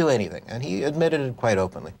he didn't do anything, and he admitted it quite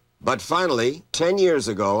openly. But finally, 10 years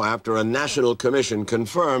ago, after a national commission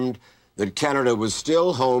confirmed that Canada was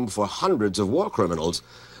still home for hundreds of war criminals,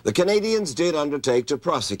 the Canadians did undertake to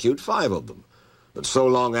prosecute 5 of them. But so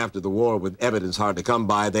long after the war, with evidence hard to come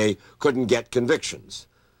by, they couldn't get convictions.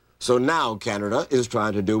 So now Canada is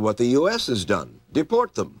trying to do what the U.S. has done,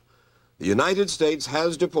 deport them. The United States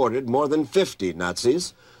has deported more than 50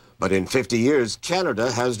 Nazis, but in 50 years,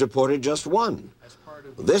 Canada has deported just 1.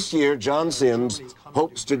 This year, John Sims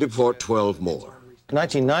hopes to deport 12 more.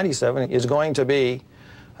 1997 is going to be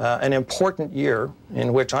an important year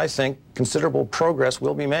in which I think considerable progress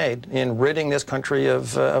will be made in ridding this country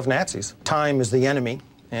of Nazis. Time is the enemy,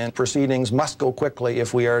 and proceedings must go quickly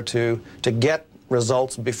if we are to get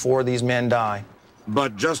results before these men die.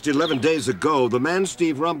 But just 11 days ago, the man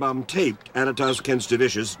Steve Rumbaum taped, Anatas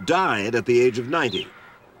Kenstavicius, died at the age of 90.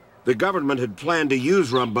 The government had planned to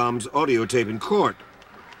use Rumbaum's audio tape in court.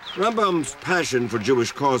 Rumbaum's passion for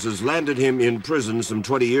Jewish causes landed him in prison some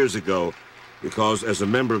 20 years ago, because as a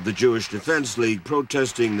member of the Jewish Defense League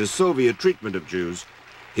protesting the Soviet treatment of Jews,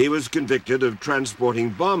 he was convicted of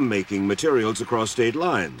transporting bomb-making materials across state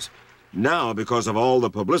lines. Now, because of all the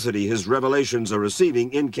publicity his revelations are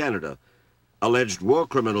receiving in Canada, alleged war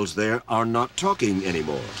criminals there are not talking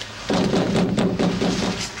anymore.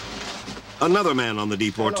 Another man on the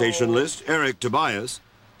deportation list, Eric Tobias,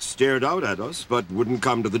 stared out at us but wouldn't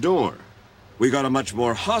come to the door. We got a much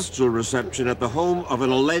more hostile reception at the home of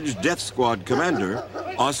an alleged death squad commander,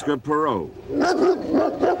 Oscar Perot.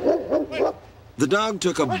 The dog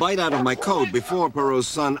took a bite out of my coat before Perot's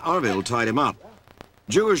son Arvil tied him up.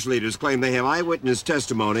 Jewish leaders claim they have eyewitness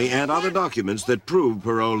testimony and other documents that prove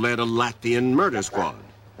Perot led a Latvian murder squad.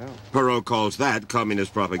 Perot calls that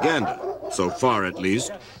communist propaganda. So far, at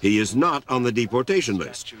least, he is not on the deportation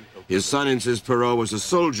list. His son insists Perot was a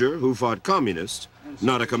soldier who fought communists,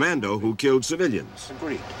 not a commando who killed civilians.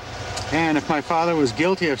 Agreed. And if my father was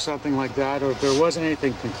guilty of something like that, or if there wasn't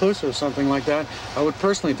anything conclusive of something like that, I would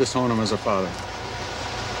personally disown him as a father.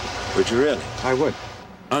 Would you really? I would.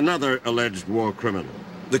 Another alleged war criminal.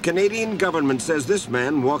 The Canadian government says this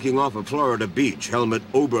man walking off a Florida beach, Helmut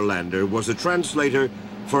Oberlander, was a translator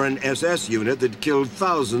for an SS unit that killed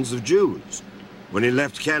thousands of Jews. When he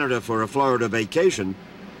left Canada for a Florida vacation,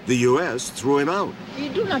 the U.S. threw him out. We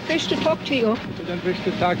do not wish to talk to you. We don't wish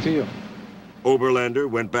to talk to you. Oberlander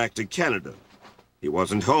went back to Canada. He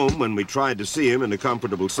wasn't home when we tried to see him in a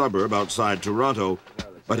comfortable suburb outside Toronto,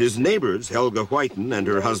 but his neighbors, Helga Whiten and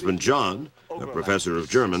her husband John, a professor of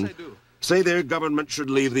German, say their government should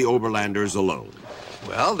leave the Oberlanders alone.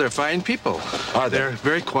 Well, they're fine people. They're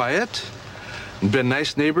very quiet, been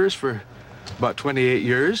nice neighbors for about 28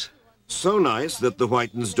 years. So nice that the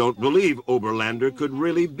Whitens don't believe Oberlander could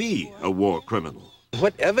really be a war criminal.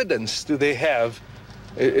 What evidence do they have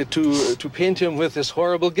to paint him with this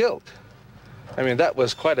horrible guilt? I mean, that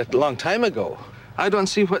was quite a long time ago. I don't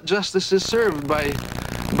see what justice is served by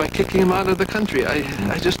kicking him out of the country.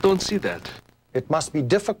 I just don't see that. It must be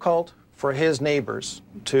difficult for his neighbors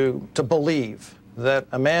to believe that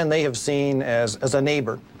a man they have seen as a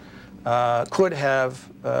neighbor could have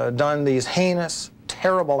done these heinous,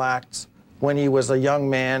 terrible acts when he was a young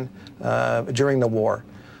man during the war.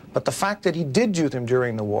 But the fact that he did do them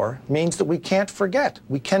during the war means that we can't forget.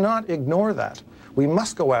 We cannot ignore that. We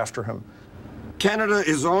must go after him. Canada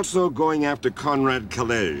is also going after Konrad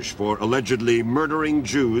Kalej for allegedly murdering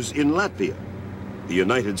Jews in Latvia. The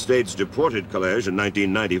United States deported Kalej in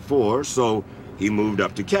 1994, so he moved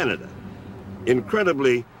up to Canada.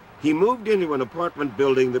 Incredibly, he moved into an apartment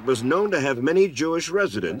building that was known to have many Jewish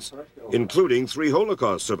residents, including 3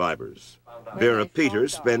 Holocaust survivors. Vera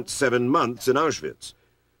Peters spent 7 months in Auschwitz.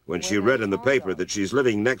 When she read in the paper that she's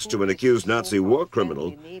living next to an accused Nazi war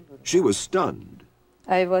criminal, she was stunned.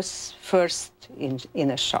 I was first in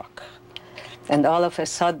a shock. And all of a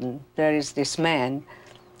sudden, there is this man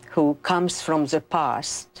who comes from the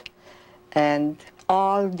past, and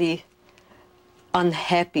all the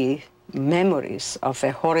unhappy memories of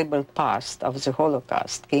a horrible past of the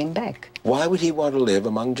Holocaust came back. Why would he want to live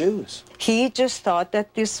among Jews? He just thought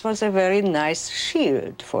that this was a very nice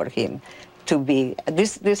shield for him to be.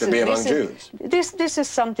 This is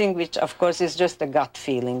something which, of course, is just a gut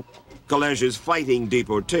feeling. Kalej is fighting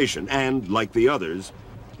deportation, and, like the others,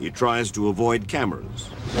 he tries to avoid cameras.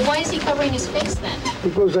 Why is he covering his face then?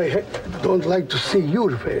 Because I don't like to see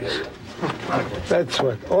your face. That's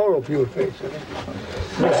what, all of your faces.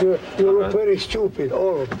 You look very stupid,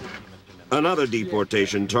 all of you. Another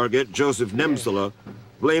deportation target, Joseph Nemsela,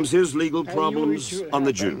 blames his legal problems on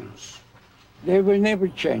the Jews. They will never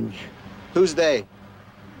change. Who's they?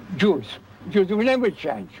 Jews. Jews will never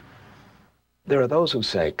change. There are those who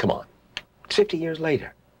say, come on, 50 years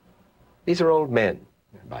later, these are old men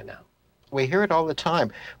by now. We hear it all the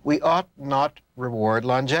time. We ought not reward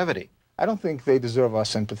longevity. I don't think they deserve our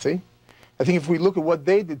sympathy. I think if we look at what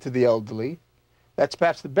they did to the elderly, that's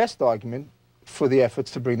perhaps the best argument for the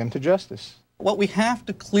efforts to bring them to justice. What we have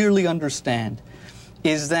to clearly understand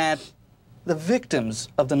is that the victims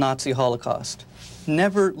of the Nazi Holocaust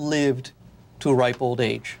never lived to a ripe old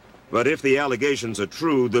age. But if the allegations are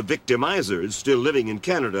true, the victimizers still living in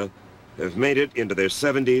Canada have made it into their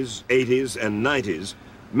 70s, 80s, and 90s,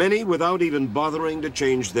 many without even bothering to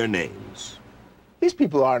change their names. These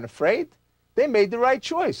people aren't afraid. They made the right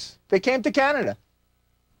choice. They came to Canada.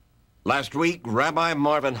 Last week, Rabbi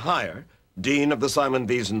Marvin Heyer, Dean of the Simon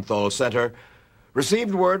Wiesenthal Center,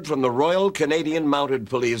 received word from the Royal Canadian Mounted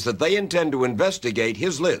Police that they intend to investigate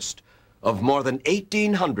his list of more than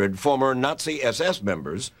 1,800 former Nazi SS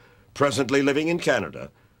members presently living in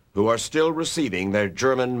Canada who are still receiving their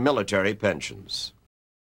German military pensions.